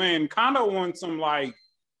to win, kind of on some like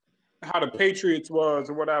how the Patriots was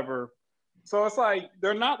or whatever. So it's like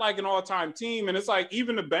they're not like an all-time team. And it's like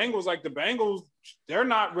even the Bengals, they're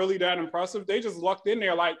not really that impressive. They just lucked in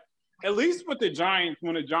there. Like at least with the Giants,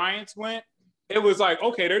 when the Giants went, it was like,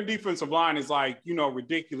 okay, their defensive line is like, you know,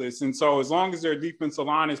 ridiculous. And so as long as their defensive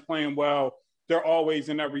line is playing well, they're always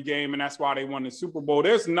in every game. And that's why they won the Super Bowl.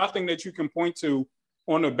 There's nothing that you can point to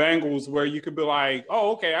on the Bengals where you could be like,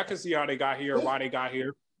 oh, okay, I can see how they got here or why they got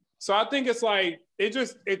here. So I think it's like, it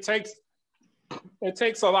takes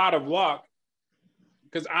a lot of luck.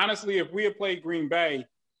 Because honestly, if we had played Green Bay,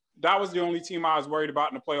 that was the only team I was worried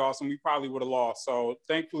about in the playoffs, and we probably would have lost. So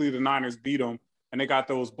thankfully the Niners beat them, and they got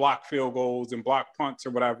those blocked field goals and blocked punts or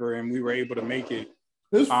whatever, and we were able to make it.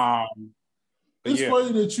 It's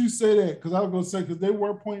funny that you say that, because I was going to say, because they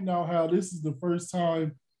were pointing out how this is the first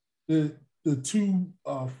time that the two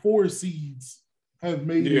 4 seeds have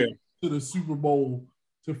made it to the Super Bowl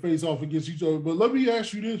to face off against each other. But let me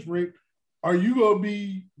ask you this, Rick. Are you going to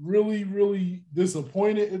be really, really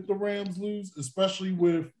disappointed if the Rams lose, especially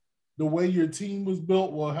with the way your team was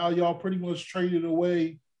built? Well, how y'all pretty much traded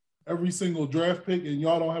away every single draft pick, and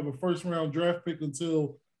y'all don't have a first-round draft pick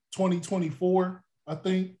until 2024, I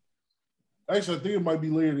think. Actually, I think it might be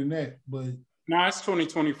later than that. But no, it's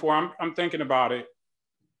 2024. I'm thinking about it.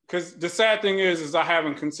 Because the sad thing is I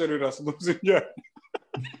haven't considered us losing yet.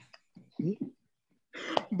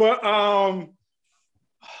 But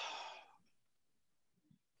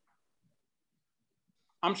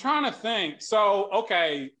I'm trying to think. So,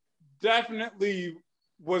 okay, definitely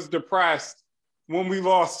was depressed when we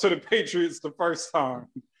lost to the Patriots the first time.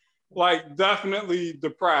 Like, definitely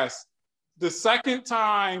depressed. The second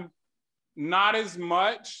time, not as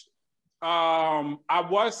much. I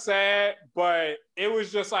was sad, but it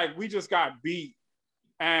was just like we just got beat.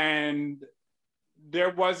 And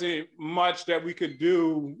there wasn't much that we could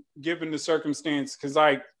do given the circumstance. Because,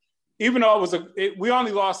 like, even though we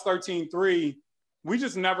only lost 13-3, we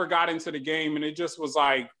just never got into the game, and it just was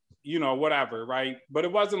like, you know, whatever, right? But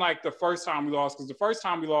it wasn't like the first time we lost, because the first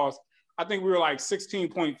time we lost, I think we were like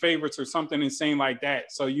 16-point favorites or something insane like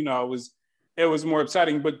that. So, you know, it was more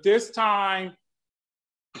upsetting. But this time,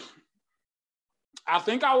 I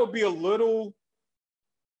think I would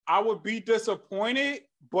be disappointed,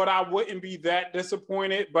 but I wouldn't be that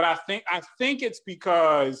disappointed. But I think it's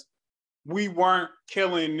because we weren't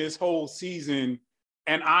killing this whole season.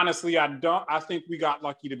 And honestly, I think we got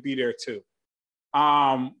lucky to be there too.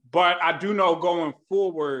 But I do know going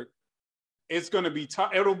forward, it's going to be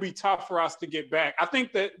tough. It'll be tough for us to get back. I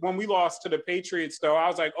think that when we lost to the Patriots, though, I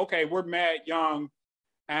was like, okay, we're mad young.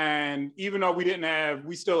 And even though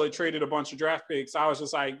we still had traded a bunch of draft picks, I was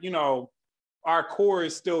just like, you know, our core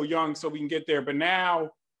is still young, so we can get there. But now,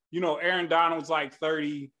 you know, Aaron Donald's like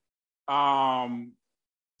 30.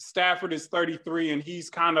 Stafford is 33, and he's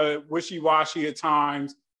kind of wishy-washy at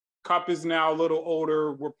times. Kupp is now a little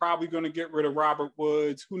older. We're probably going to get rid of Robert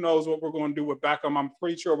Woods. Who knows what we're going to do with Beckham? I'm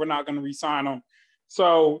pretty sure we're not going to re-sign him.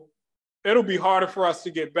 So it'll be harder for us to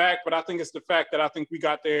get back, but I think it's the fact that I think we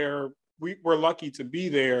got there. We're lucky to be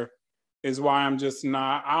there is why I'm just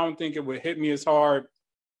not – I don't think it would hit me as hard.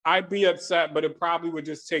 I'd be upset, but it probably would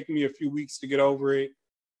just take me a few weeks to get over it.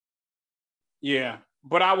 Yeah,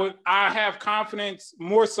 but I have confidence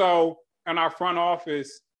more so in our front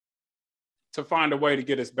office to find a way to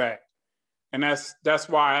get us back. And that's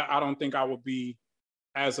why I don't think I would be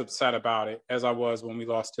as upset about it as I was when we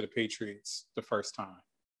lost to the Patriots the first time.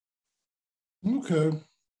 Okay.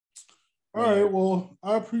 All right. Well,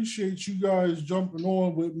 I appreciate you guys jumping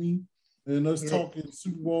on with me and us talking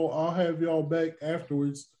Super Bowl. I'll have y'all back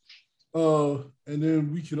afterwards. And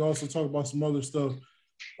then we could also talk about some other stuff.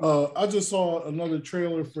 I just saw another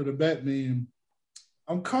trailer for the Batman.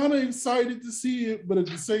 I'm kind of excited to see it, but at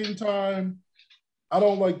the same time, I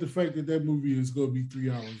don't like the fact that movie is going to be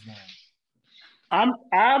 3 hours long.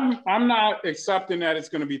 I'm not accepting that it's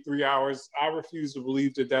going to be 3 hours. I refuse to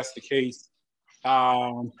believe that that's the case.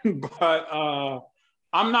 But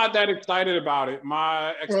I'm not that excited about it.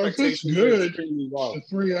 My expectations are extremely low. The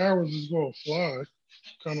 3 hours is going to fly,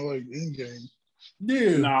 kind of like Endgame.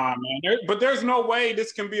 Yeah. Nah, man. But there's no way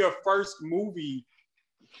this can be a first movie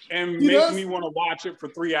and make me want to watch it for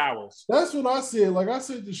 3 hours. That's what I said. Like I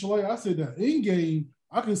said to Shalay, I said that Endgame,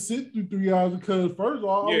 I could sit through 3 hours because first of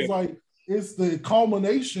all, I was like, it's the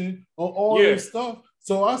culmination of all this stuff.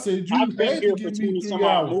 So I said, you had to give me 3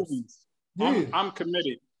 hours. Movies. Yeah. I'm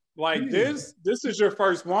committed. Like this is your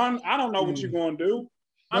first one. I don't know what you're going to do.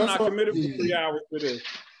 I'm not committed for 3 hours for this.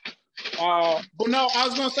 But no, I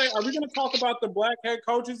was gonna say, are we gonna talk about the black head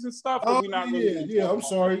coaches and stuff? Or we not really I'm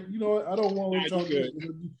sorry. You know what? I don't want to talk.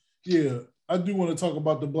 Yeah, I do want to talk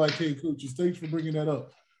about the black head coaches. Thanks for bringing that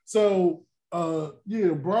up. So,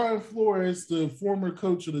 Brian Flores, the former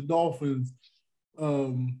coach of the Dolphins,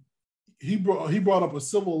 he brought up a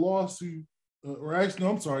civil lawsuit, a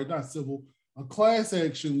class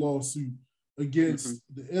action lawsuit against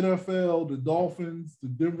the NFL, the Dolphins, the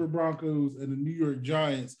Denver Broncos, and the New York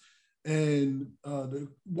Giants. And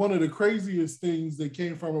one of the craziest things that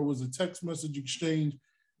came from it was a text message exchange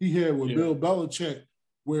he had with Bill Belichick,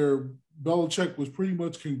 where Belichick was pretty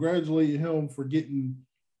much congratulating him for getting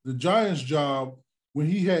the Giants job when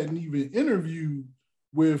he hadn't even interviewed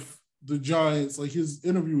with the Giants. Like his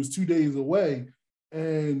interview was 2 days away.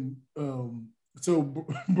 And so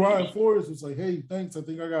Brian Flores was like, hey, thanks. I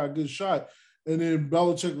think I got a good shot. And then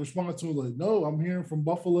Belichick responded to him like, no, I'm hearing from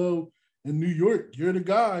Buffalo and New York. You're the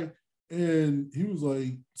guy. And he was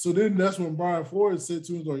like, so then that's when Brian Flores said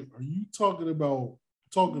to him, like, are you talking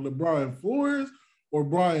to Brian Flores or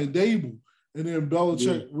Brian Dable? And then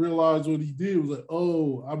Belichick realized what he did, was like,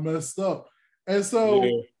 oh, I messed up. And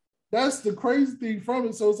so that's the crazy thing from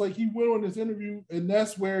it. So it's like he went on this interview, and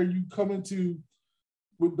that's where you come into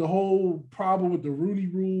with the whole problem with the Rooney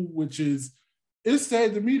Rule, which is, it's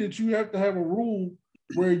sad to me that you have to have a rule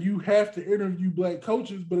where you have to interview black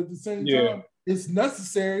coaches, but at the same time, it's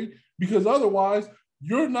necessary because otherwise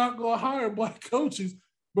you're not going to hire black coaches.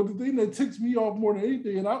 But the thing that ticks me off more than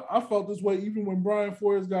anything, and I felt this way even when Brian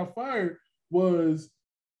Flores got fired, was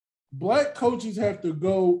black coaches have to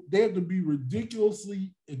be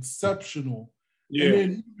ridiculously exceptional. Yeah. And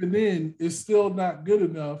then even then, it's still not good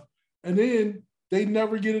enough. And then they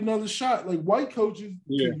never get another shot. Like white coaches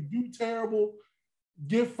can do terrible,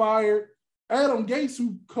 get fired. Adam Gase,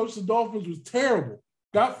 who coached the Dolphins, was terrible.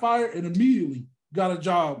 Got fired and immediately got a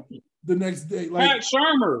job the next day. Like Pat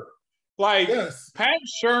Shurmur. Pat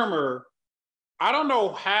Shurmur, I don't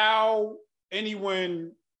know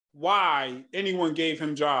why anyone gave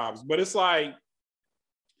him jobs, but it's like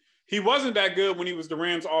he wasn't that good when he was the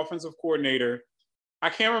Rams offensive coordinator. I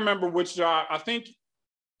can't remember which job. I think,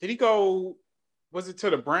 did he go, was it to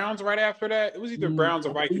the Browns right after that? It was either Browns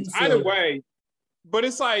or Vikings. Either way, but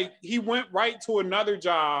it's like he went right to another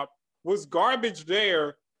job, was garbage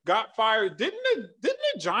there, got fired. Didn't the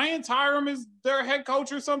Giants hire him as their head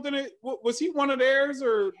coach or something? Was he one of theirs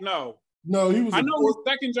or no? No, he was. I know his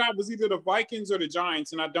second job was either the Vikings or the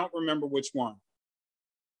Giants, and I don't remember which one.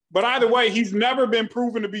 But either way, he's never been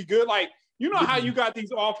proven to be good. Like, you know how you got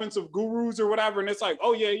these offensive gurus or whatever, and it's like,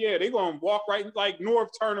 oh, yeah, they're going to walk right, like Norv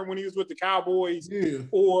Turner when he was with the Cowboys,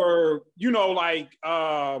 or, like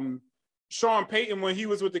Sean Payton when he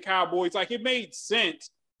was with the Cowboys. Like, it made sense.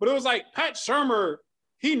 But it was like Pat Shurmur,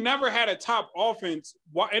 he never had a top offense.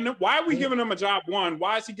 Why are we giving him a job one?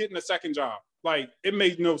 Why is he getting a second job? Like, it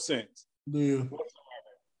made no sense. Yeah.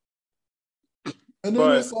 And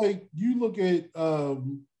then it's like, you look at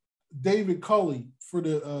David Culley for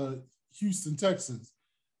the Houston Texans.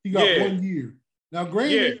 He got 1 year. Now,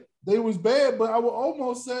 granted, they was bad, but I would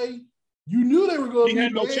almost say you knew they were going to be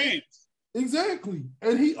bad. He had no chance. Exactly.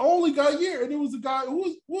 And he only got a year. And it was a guy,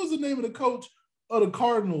 what was the name of the coach of the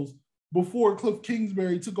Cardinals before Cliff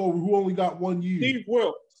Kingsbury took over, who only got 1 year? Steve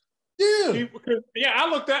Wilkes. Yeah. I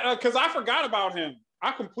looked at, because I forgot about him.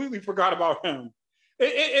 I completely forgot about him.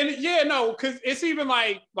 Because it's even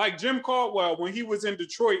like Jim Caldwell when he was in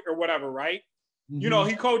Detroit or whatever, right? Mm-hmm. You know,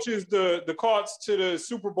 he coaches the Colts to the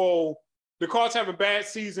Super Bowl. The Colts have a bad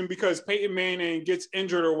season because Peyton Manning gets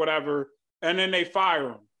injured or whatever, and then they fire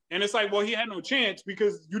him. And it's like, well, he had no chance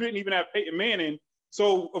because you didn't even have Peyton Manning.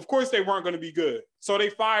 So, of course, they weren't going to be good. So they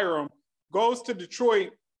fire him, goes to Detroit,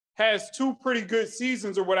 has 2 pretty good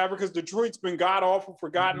seasons or whatever because Detroit's been god-awful for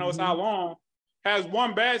God knows how long, has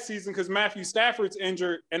 1 bad season because Matthew Stafford's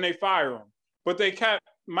injured, and they fire him. But they kept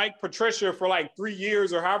Mike Patricia for like 3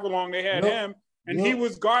 years or however long they had him, and he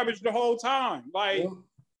was garbage the whole time. Like,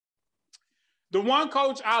 the one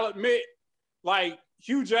coach I'll admit, like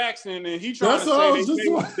Hugh Jackson, and he trying to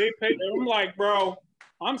say they paid. I'm like, bro,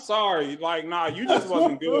 I'm sorry. Like, nah, you just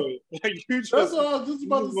wasn't good. Like, that's what I was just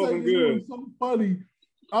about to say. It was so funny.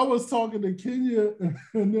 I was talking to Kenya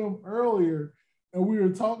and them earlier, and we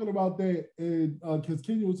were talking about that, and because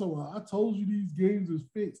Kenya was talking about, I told you these games is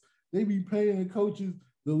fixed. They be paying coaches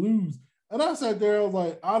to lose. And I sat there, I was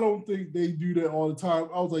like, I don't think they do that all the time.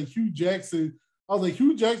 I was like, Hugh Jackson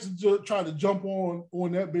just tried to jump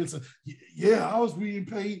on that bench. Like, yeah, I was being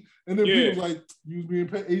paid. And then people was like, you was being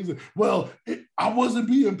paid. And he said, well, I wasn't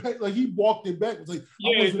being paid. Like, he walked it back. It was like,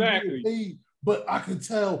 I wasn't being paid, but I could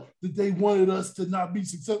tell that they wanted us to not be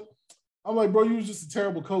successful. I'm like, bro, you was just a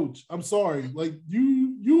terrible coach. I'm sorry. Like,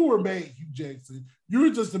 you were bad, Hugh Jackson. You were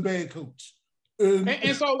just a bad coach.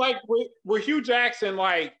 And so, like, with Hugh Jackson,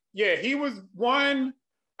 like, yeah, he was one.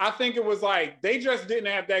 I think it was like they just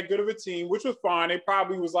didn't have that good of a team, which was fine. They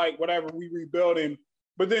probably was like, whatever, we rebuilding.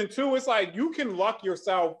 But then 2, it's like you can luck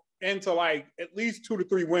yourself into like at least 2 to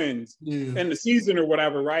 3 wins in the season or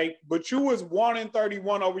whatever, right? But you was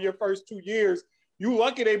 1-31 over your first 2 years. You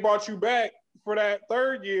lucky they brought you back for that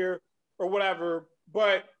 3rd year or whatever.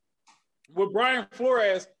 But with Brian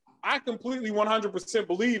Flores, I completely 100%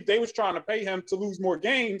 believe they was trying to pay him to lose more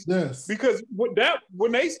games. Yes. Because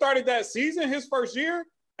when they started that season, his first year,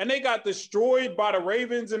 and they got destroyed by the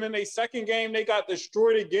Ravens, and in their second game, they got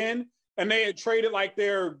destroyed again, and they had traded like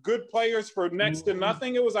their good players for next to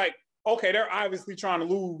nothing. It was like, okay, they're obviously trying to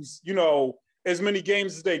lose, you know, as many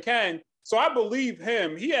games as they can. So I believe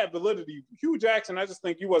him. He had validity. Hugh Jackson, I just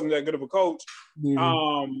think he wasn't that good of a coach.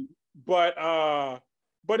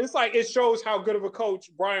 But it's like it shows how good of a coach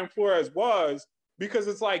Brian Flores was, because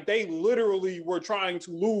it's like they literally were trying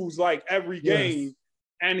to lose like every game.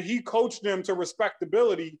 And he coached them to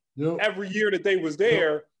respectability every year that they was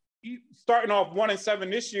there. He, starting off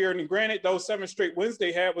 1-7 this year, and granted, those 7 straight wins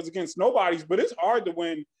they had was against nobodies, but it's hard to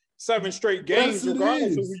win 7 straight games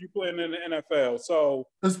regardless of who you playing in the NFL. So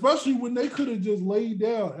especially when they could have just laid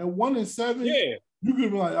down at 1-7, you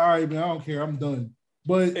could be like, all right, man, I don't care, I'm done.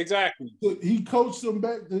 But exactly, he coached them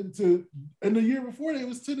back to and the year before they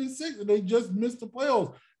was 10-6, and they just missed the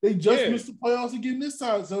playoffs. They just missed the playoffs again this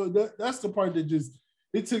time. So that's the part that just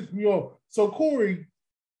it ticks me off. So Corey,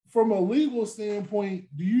 from a legal standpoint,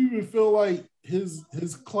 do you even feel like his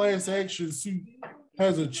class action suit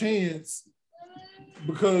has a chance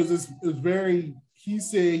because it's very he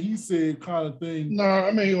said kind of thing? No,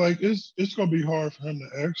 I mean, like it's gonna be hard for him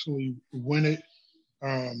to actually win it.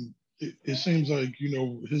 It seems like, you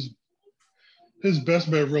know, his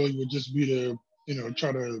best bet really would just be to, you know,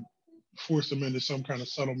 try to force them into some kind of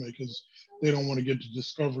settlement because they don't want to get to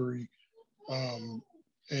discovery.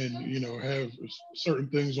 And, you know, have certain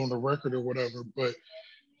things on the record or whatever. But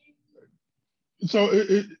so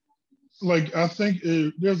like, I think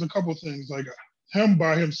there's a couple things, like him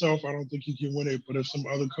by himself, I don't think he can win it. But if some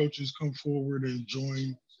other coaches come forward and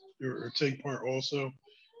join or take part also,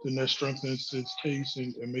 then that strengthens its case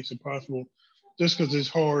and makes it possible. Just because it's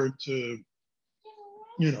hard to,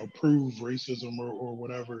 you know, prove racism or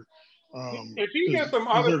whatever. If he gets some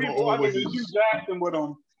other people other than Hugh Jackson with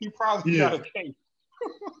him, he probably got a case.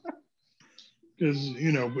 Because,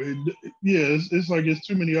 you know, but it's like it's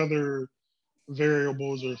too many other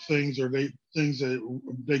variables or things things that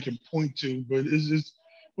they can point to. But it's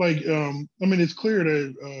like I mean, it's clear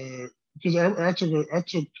that because I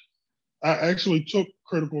actually took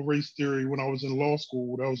critical race theory when I was in law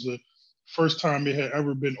school. That was the first time it had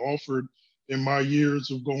ever been offered in my years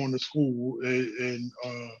of going to school, and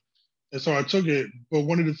so I took it. But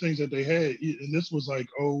one of the things that they had, and this was like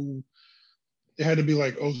it had to be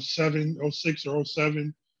like 07, 06 or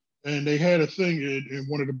 07. And they had a thing in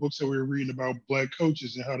one of the books that we were reading about Black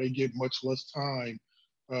coaches and how they get much less time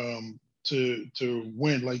to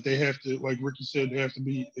win. Like they have to, like Ricky said, they have to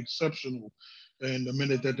be exceptional. And the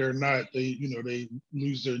minute that they're not, they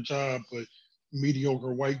lose their job. But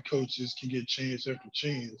mediocre white coaches can get chance after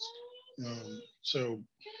chance. So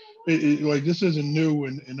like this isn't new,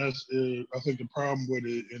 and that's I think the problem with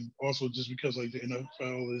it, and also just because like the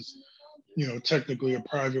NFL is technically a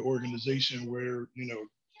private organization where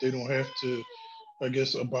they don't have to, I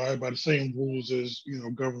guess, abide by the same rules as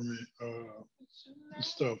government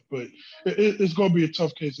stuff. But it's going to be a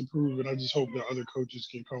tough case to prove, and I just hope that other coaches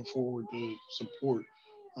can come forward to support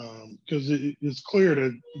because it's clear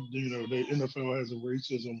that the NFL has a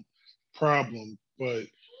racism problem, but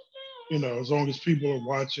as long as people are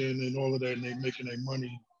watching and all of that, and they're making their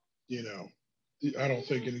money, I don't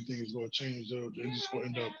think anything is going to change. They're just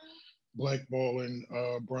going to end up blackballing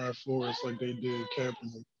Brian Flores like they did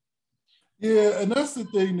Kaepernick. Yeah, and that's the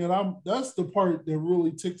thing that's the part that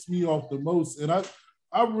really ticks me off the most. And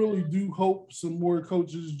I really do hope some more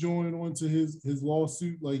coaches join onto his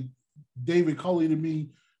lawsuit. Like David Culley to me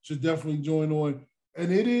should definitely join on.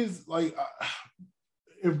 And it is like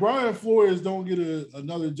if Brian Flores don't get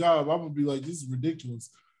another job, I'm gonna be like, this is ridiculous.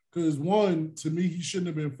 Because one, to me, he shouldn't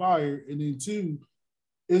have been fired, and then two,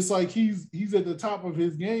 it's like he's at the top of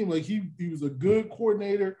his game. Like he was a good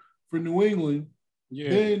coordinator for New England. Yeah.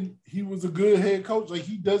 Then he was a good head coach. Like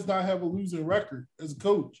he does not have a losing record as a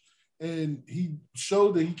coach, and he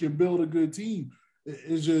showed that he can build a good team.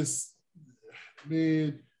 It's just,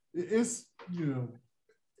 man, it's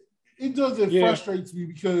it doesn't frustrates me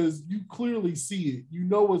because you clearly see it. You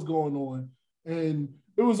know what's going on, and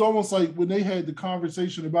it was almost like when they had the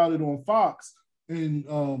conversation about it on Fox, and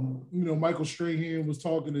Michael Strahan was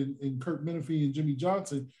talking, and Kirk Menefee and Jimmy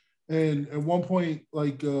Johnson, and at one point,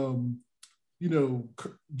 like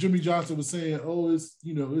Jimmy Johnson was saying, "Oh, it's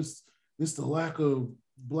the lack of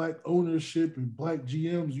black ownership and black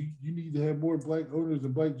GMs. You need to have more black owners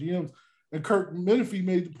and black GMs." And Kirk Menefee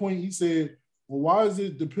made the point. He said, "Well, why is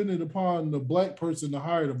it dependent upon the black person to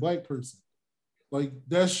hire the black person? Like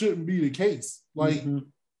that shouldn't be the case. Like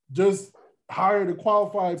just hire the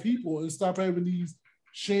qualified people and stop having these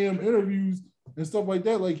sham interviews and stuff like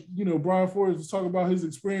that." Like Brian Flores was talking about his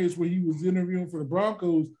experience where he was interviewing for the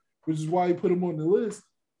Broncos, which is why he put him on the list.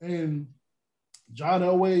 And John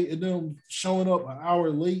Elway and them showing up an hour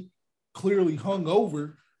late, clearly hung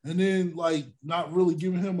over, and then like not really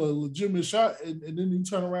giving him a legitimate shot. And then he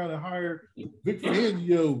turn around and hire Vic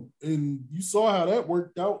Fangio, and you saw how that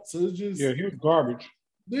worked out. So it's just he was garbage.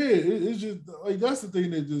 Yeah, it's just like that's the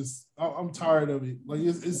thing that just I'm tired of it. Like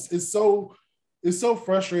it's so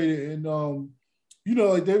frustrating. And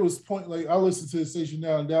like they was like I listen to the station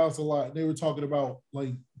now in Dallas a lot, and they were talking about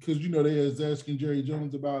like because they was asking Jerry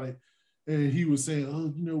Jones about it, and he was saying,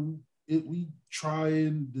 "Oh, we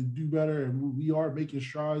trying to do better, and we are making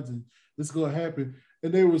strides, and it's gonna happen."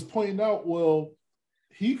 And they was pointing out, well,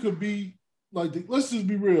 he could be like, let's just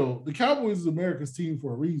be real. The Cowboys is America's team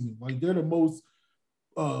for a reason. Like they're the most,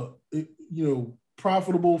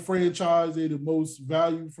 profitable franchise. They're the most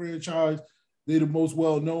valued franchise. They're the most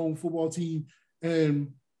well-known football team.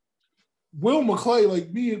 And Will McClay,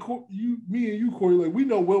 like me and you, Corey, like we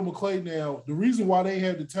know Will McClay now. The reason why they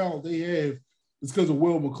have the talent they have is because of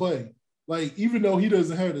Will McClay. Like even though he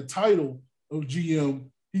doesn't have the title of GM,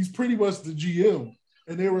 he's pretty much the GM.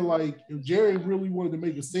 And they were like, if Jerry really wanted to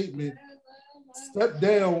make a statement, step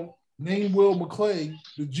down, name Will McClay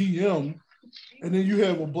the GM, and then you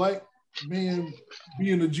have a black man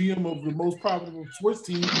being the GM of the most profitable sports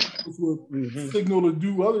team, which will signal to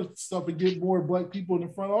do other stuff and get more black people in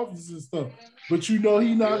the front offices and stuff. But he's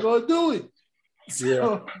not going to do it.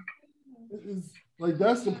 So it's like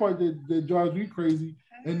that's the part that drives me crazy.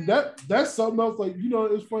 And that's something else. Like,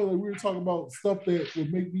 it's funny, like we were talking about stuff that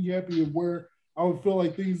would make me happy and where I would feel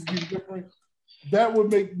like things get different. That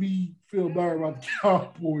would make me feel better about the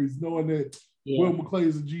Cowboys, knowing that Will McClay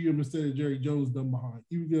is a GM instead of Jerry Jones done behind,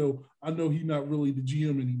 even though I know he's not really the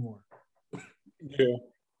GM anymore.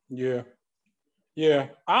 Yeah.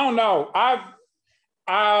 I don't know.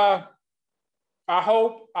 I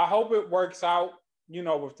hope it works out,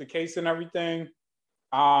 with the case and everything.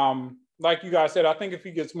 Like you guys said, I think if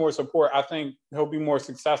he gets more support, I think he'll be more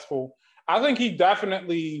successful. I think he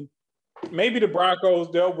definitely, maybe the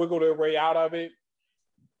Broncos, they'll wiggle their way out of it.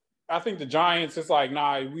 I think the Giants, it's like,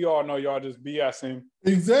 nah, we all know y'all just BSing.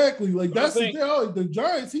 Exactly. Like that's the thing. Like the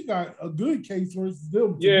Giants, he got a good case versus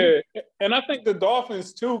them. Yeah. And I think the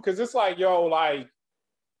Dolphins too, because it's like,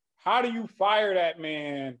 how do you fire that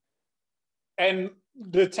man? And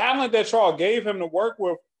the talent that y'all gave him to work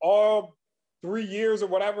with all 3 years or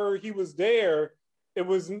whatever he was there,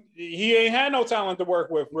 he ain't had no talent to work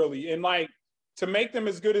with really. And like to make them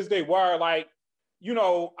as good as they were, like,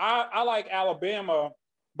 I like Alabama,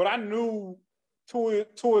 but I knew Tua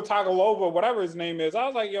Tagovailoa, whatever his name is. I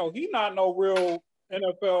was like, he not no real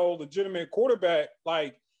NFL legitimate quarterback.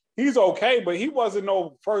 Like he's okay, but he wasn't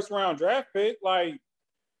no first round draft pick. Like,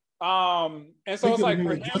 and so it's like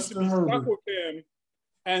for him to be stuck with him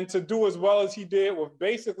and to do as well as he did with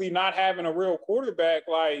basically not having a real quarterback,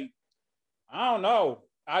 like, I don't know.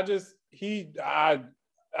 I don't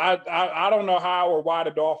know how or why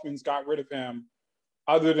the Dolphins got rid of him,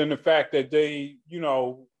 other than the fact that they,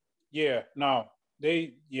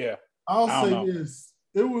 I'll say this.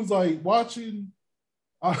 It was like watching,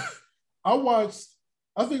 I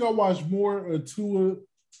think I watched more of Tua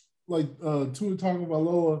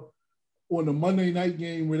Tagovailoa on the Monday night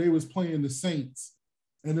game where they was playing the Saints.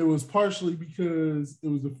 And it was partially because it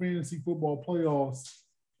was the fantasy football playoffs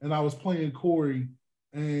and I was playing Corey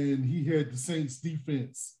and he had the Saints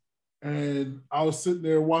defense. And I was sitting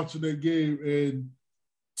there watching that game and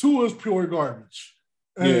Tua's pure garbage.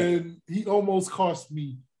 And he almost cost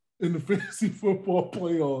me in the fantasy football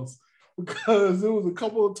playoffs because there was a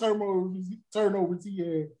couple of turnovers he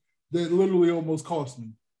had that literally almost cost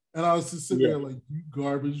me. And I was just sitting there like, you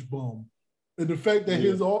garbage bum. And the fact that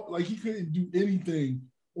he couldn't do anything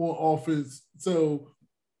on offense. So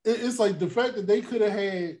it's like the fact that they could have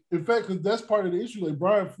had, in fact, because that's part of the issue. Like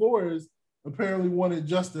Brian Flores apparently wanted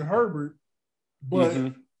Justin Herbert,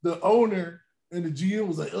 but the owner and the GM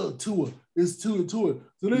was like, oh, Tua. It's Tua. So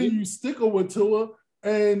then you stick him with Tua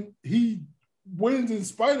and he wins in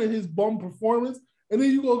spite of his bum performance. And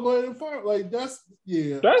then you go ahead and fire. Like, that's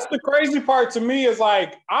the crazy part to me is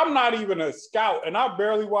like, I'm not even a scout and I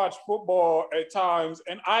barely watch football at times.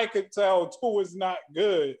 And I could tell Tua's not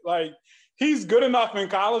good. Like, he's good enough in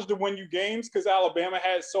college to win you games because Alabama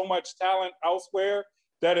has so much talent elsewhere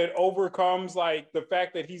that it overcomes like the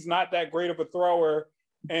fact that he's not that great of a thrower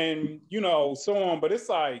and, so on. But it's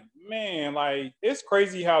like, man, like, it's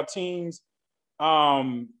crazy how teams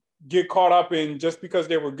get caught up in just because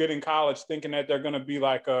they were good in college thinking that they're going to be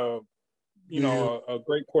like a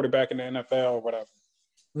great quarterback in the NFL or whatever.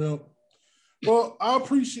 Well, I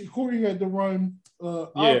appreciate Corey had to run.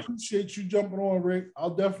 I appreciate you jumping on, Rick.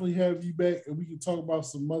 I'll definitely have you back and we can talk about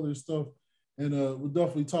some other stuff. And we'll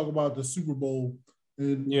definitely talk about the Super Bowl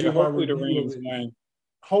and hopefully the Rams win.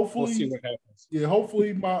 Hopefully, we'll see what happens. Yeah,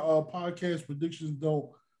 hopefully my podcast predictions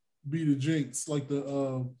don't be the jinx like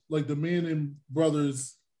the Manning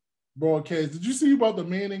brothers broadcast. Did you see about the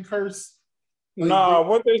Manning curse? Like,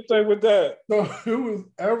 what they say with that? So it was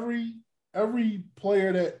every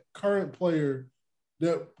current player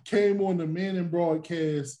that came on the Manning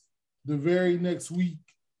broadcast the very next week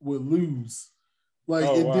would lose. Like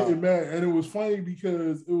didn't matter. And it was funny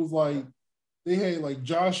because it was like they had like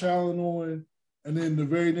Josh Allen on, and then the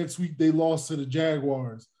very next week they lost to the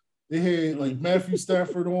Jaguars. They had like Matthew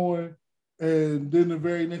Stafford on, and then the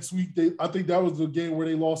very next week I think that was the game where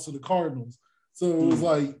they lost to the Cardinals. So it was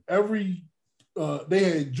like they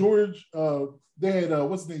had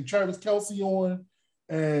what's his name, Travis Kelce on,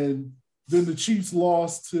 and then the Chiefs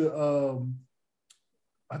lost to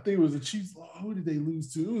I think it was the Chiefs. Who did they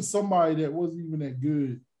lose to? It was somebody that wasn't even that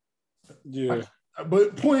good. Yeah.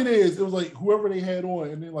 But point is, it was like whoever they had on,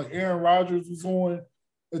 and then like Aaron Rodgers was on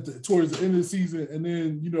towards the end of the season, and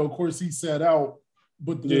then of course he sat out.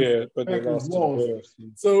 But the Packers lost.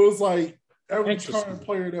 So it was like every current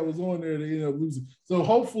player that was on there, they ended up losing. So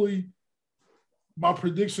hopefully, my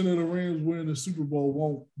prediction of the Rams winning the Super Bowl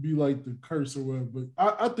won't be like the curse or whatever. But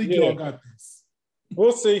I think y'all got this.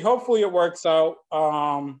 We'll see. Hopefully it works out.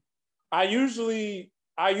 I usually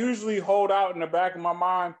hold out in the back of my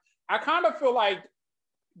mind. I kind of feel like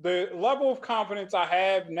the level of confidence I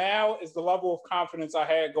have now is the level of confidence I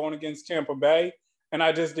had going against Tampa Bay. And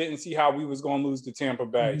I just didn't see how we was going to lose to Tampa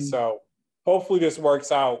Bay. So hopefully this works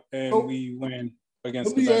out and we win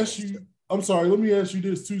against the Bengals. Let me ask you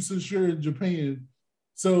this too, since you're in Japan.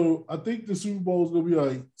 So I think the Super Bowl is going to be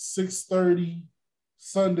like 6:30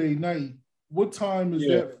 Sunday night. What time is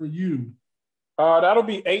that for you? That'll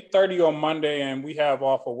be 8:30 on Monday, and we have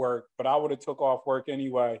off of work. But I would have took off work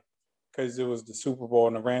anyway because it was the Super Bowl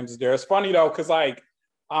and the Rams is there. It's funny though, because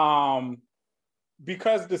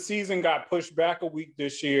because the season got pushed back a week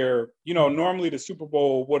this year. Normally the Super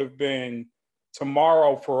Bowl would have been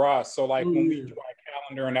tomorrow for us. So like when we do our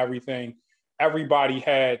calendar and everything, everybody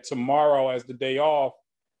had tomorrow as the day off,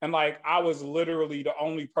 and like I was literally the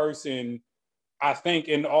only person I think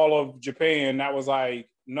in all of Japan that was like,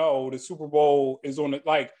 no, the Super Bowl is on it.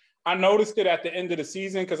 Like I noticed it at the end of the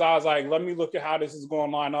season because I was like, let me look at how this is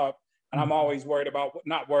going to line up. And I'm always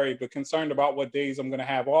not worried, but concerned about what days I'm going to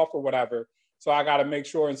have off or whatever. So I got to make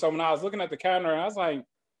sure. And so when I was looking at the calendar, I was like,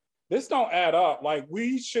 this don't add up. Like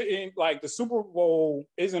we shouldn't, like the Super Bowl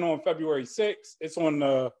isn't on February 6th. It's on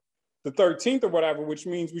the 13th or whatever, which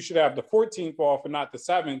means we should have the 14th off and not the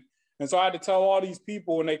 7th. And so I had to tell all these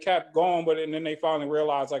people, and they kept going with it. And then they finally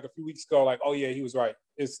realized like a few weeks ago, like, oh yeah, he was right.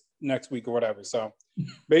 It's next week or whatever. So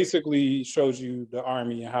basically shows you the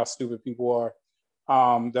Army and how stupid people are.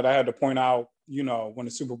 That I had to point out, you know, when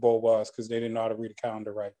the Super Bowl was, because they didn't know how to read a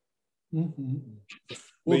calendar right. Mm-hmm.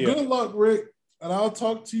 Well, yeah. Good luck, Rick. And I'll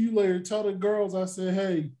talk to you later. Tell the girls I said,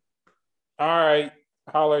 hey. All right.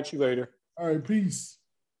 Holler at you later. All right. Peace.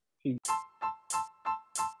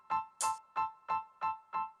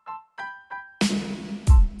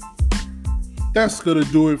 That's going to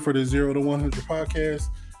do it for the 0 to 100 podcast.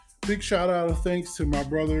 Big shout out and thanks to my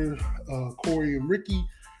brother, Corey and Ricky,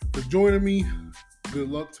 for joining me. Good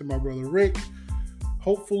luck to my brother, Rick.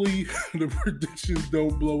 Hopefully, the predictions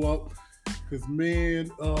don't blow up. Because, man,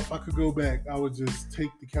 if I could go back, I would just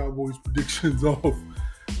take the Cowboys predictions off.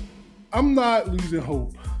 I'm not losing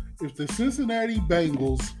hope. If the Cincinnati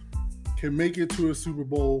Bengals can make it to a Super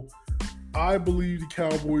Bowl, I believe the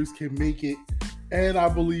Cowboys can make it. And I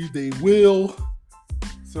believe they will.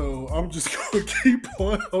 So I'm just going to keep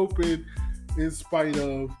on hoping in spite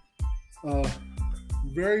of.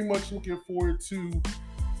 Very much looking forward to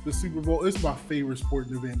the Super Bowl. It's my favorite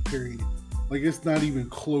sporting event, period. Like, it's not even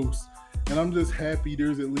close. And I'm just happy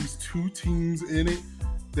there's at least 2 teams in it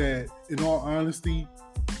that, in all honesty,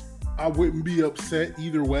 I wouldn't be upset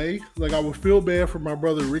either way. Like, I would feel bad for my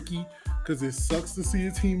brother Ricky because it sucks to see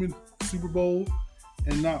a team in Super Bowl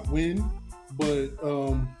and not win. But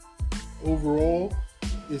overall,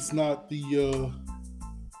 it's not the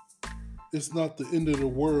end of the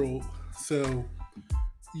world. So,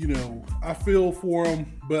 you know, I feel for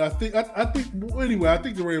them, but I think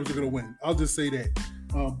the Rams are going to win. I'll just say that.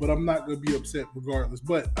 But I'm not going to be upset regardless.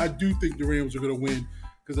 But I do think the Rams are going to win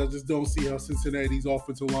because I just don't see how Cincinnati's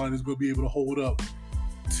offensive line is going to be able to hold up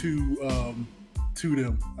to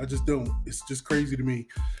them. I just don't. It's just crazy to me.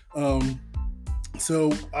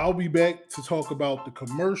 So I'll be back to talk about the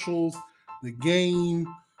commercials, the game.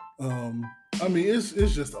 I mean, it's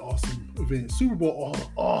just an awesome event. Super Bowl,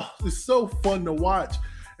 it's so fun to watch.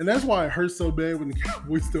 And that's why it hurts so bad when the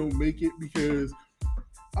Cowboys don't make it, because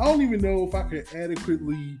I don't even know if I could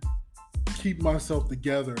adequately keep myself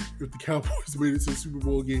together if the Cowboys made it to the Super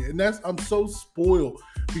Bowl again. And I'm so spoiled,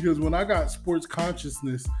 because when I got sports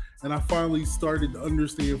consciousness and I finally started to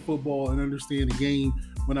understand football and understand the game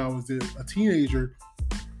when I was a teenager,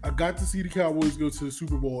 I got to see the Cowboys go to the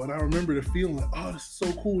Super Bowl. And I remember the feeling like, oh, this is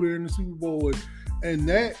so cool, they're in the Super Bowl. And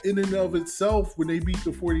that in and of itself, when they beat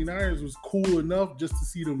the 49ers, was cool enough just to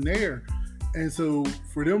see them there. And so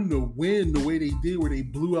for them to win the way they did, where they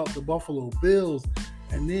blew out the Buffalo Bills,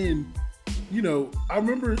 and then, you know, I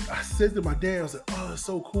remember I said to my dad, I was like, oh, it's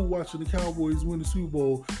so cool watching the Cowboys win the Super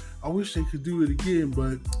Bowl. I wish they could do it again,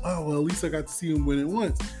 but, oh, well, at least I got to see them win it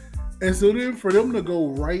once. And so then for them to go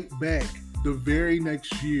right back the very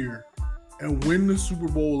next year and win the Super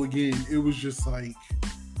Bowl again, it was just like,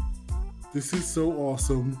 this is so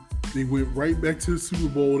awesome. They went right back to the Super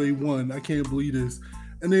Bowl. They won. I can't believe this.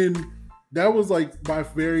 And then that was like my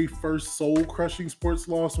very first soul-crushing sports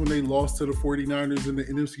loss, when they lost to the 49ers in the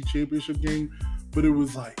NFC Championship game. But it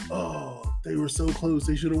was like, oh, they were so close.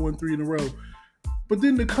 They should have won 3 in a row. But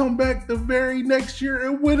then to come back the very next year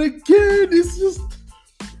and win again, it's just,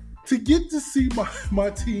 to get to see my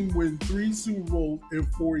team win 3 Super Bowls in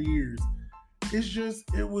 4 years,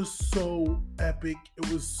 it was so epic. It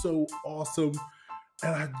was so awesome.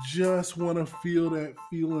 And I just want to feel that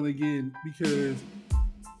feeling again, because,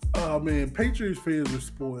 oh man, Patriots fans are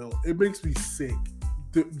spoiled. It makes me sick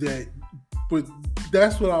but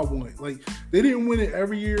that's what I want. Like, they didn't win it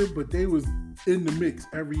every year, but they was in the mix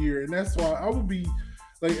every year. And that's why I would be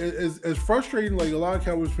like, as frustrating, like a lot of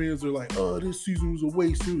Cowboys fans are like, oh, this season was a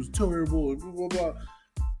waste, it was terrible, and blah, blah, blah.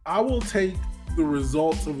 I will take the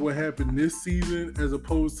results of what happened this season as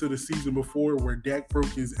opposed to the season before, where Dak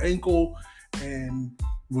broke his ankle and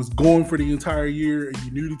was gone for the entire year, and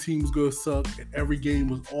you knew the team was going to suck, and every game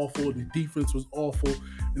was awful, the defense was awful,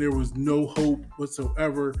 and there was no hope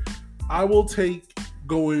whatsoever. I will take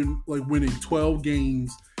winning 12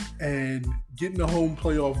 games and getting a home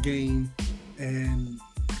playoff game, and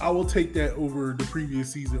I will take that over the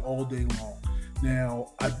previous season all day long.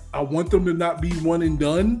 Now, I want them to not be one and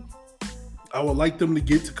done. I would like them to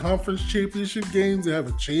get to conference championship games and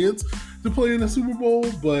have a chance to play in the Super Bowl.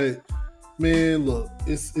 But, man, look,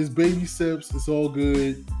 it's baby steps. It's all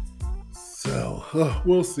good. So,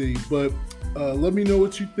 we'll see. But let me know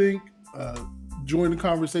what you think. Join the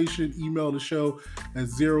conversation. Email the show at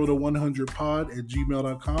 0 to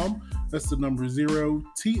 100pod@gmail.com. That's the number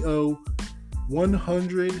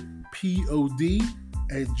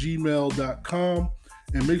 0TO100pod@gmail.com.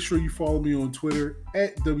 And make sure you follow me on Twitter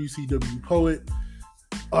at WCWPoet.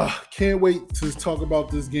 Can't wait to talk about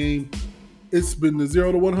this game. It's been the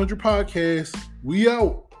 0 to 100 podcast. We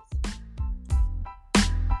out.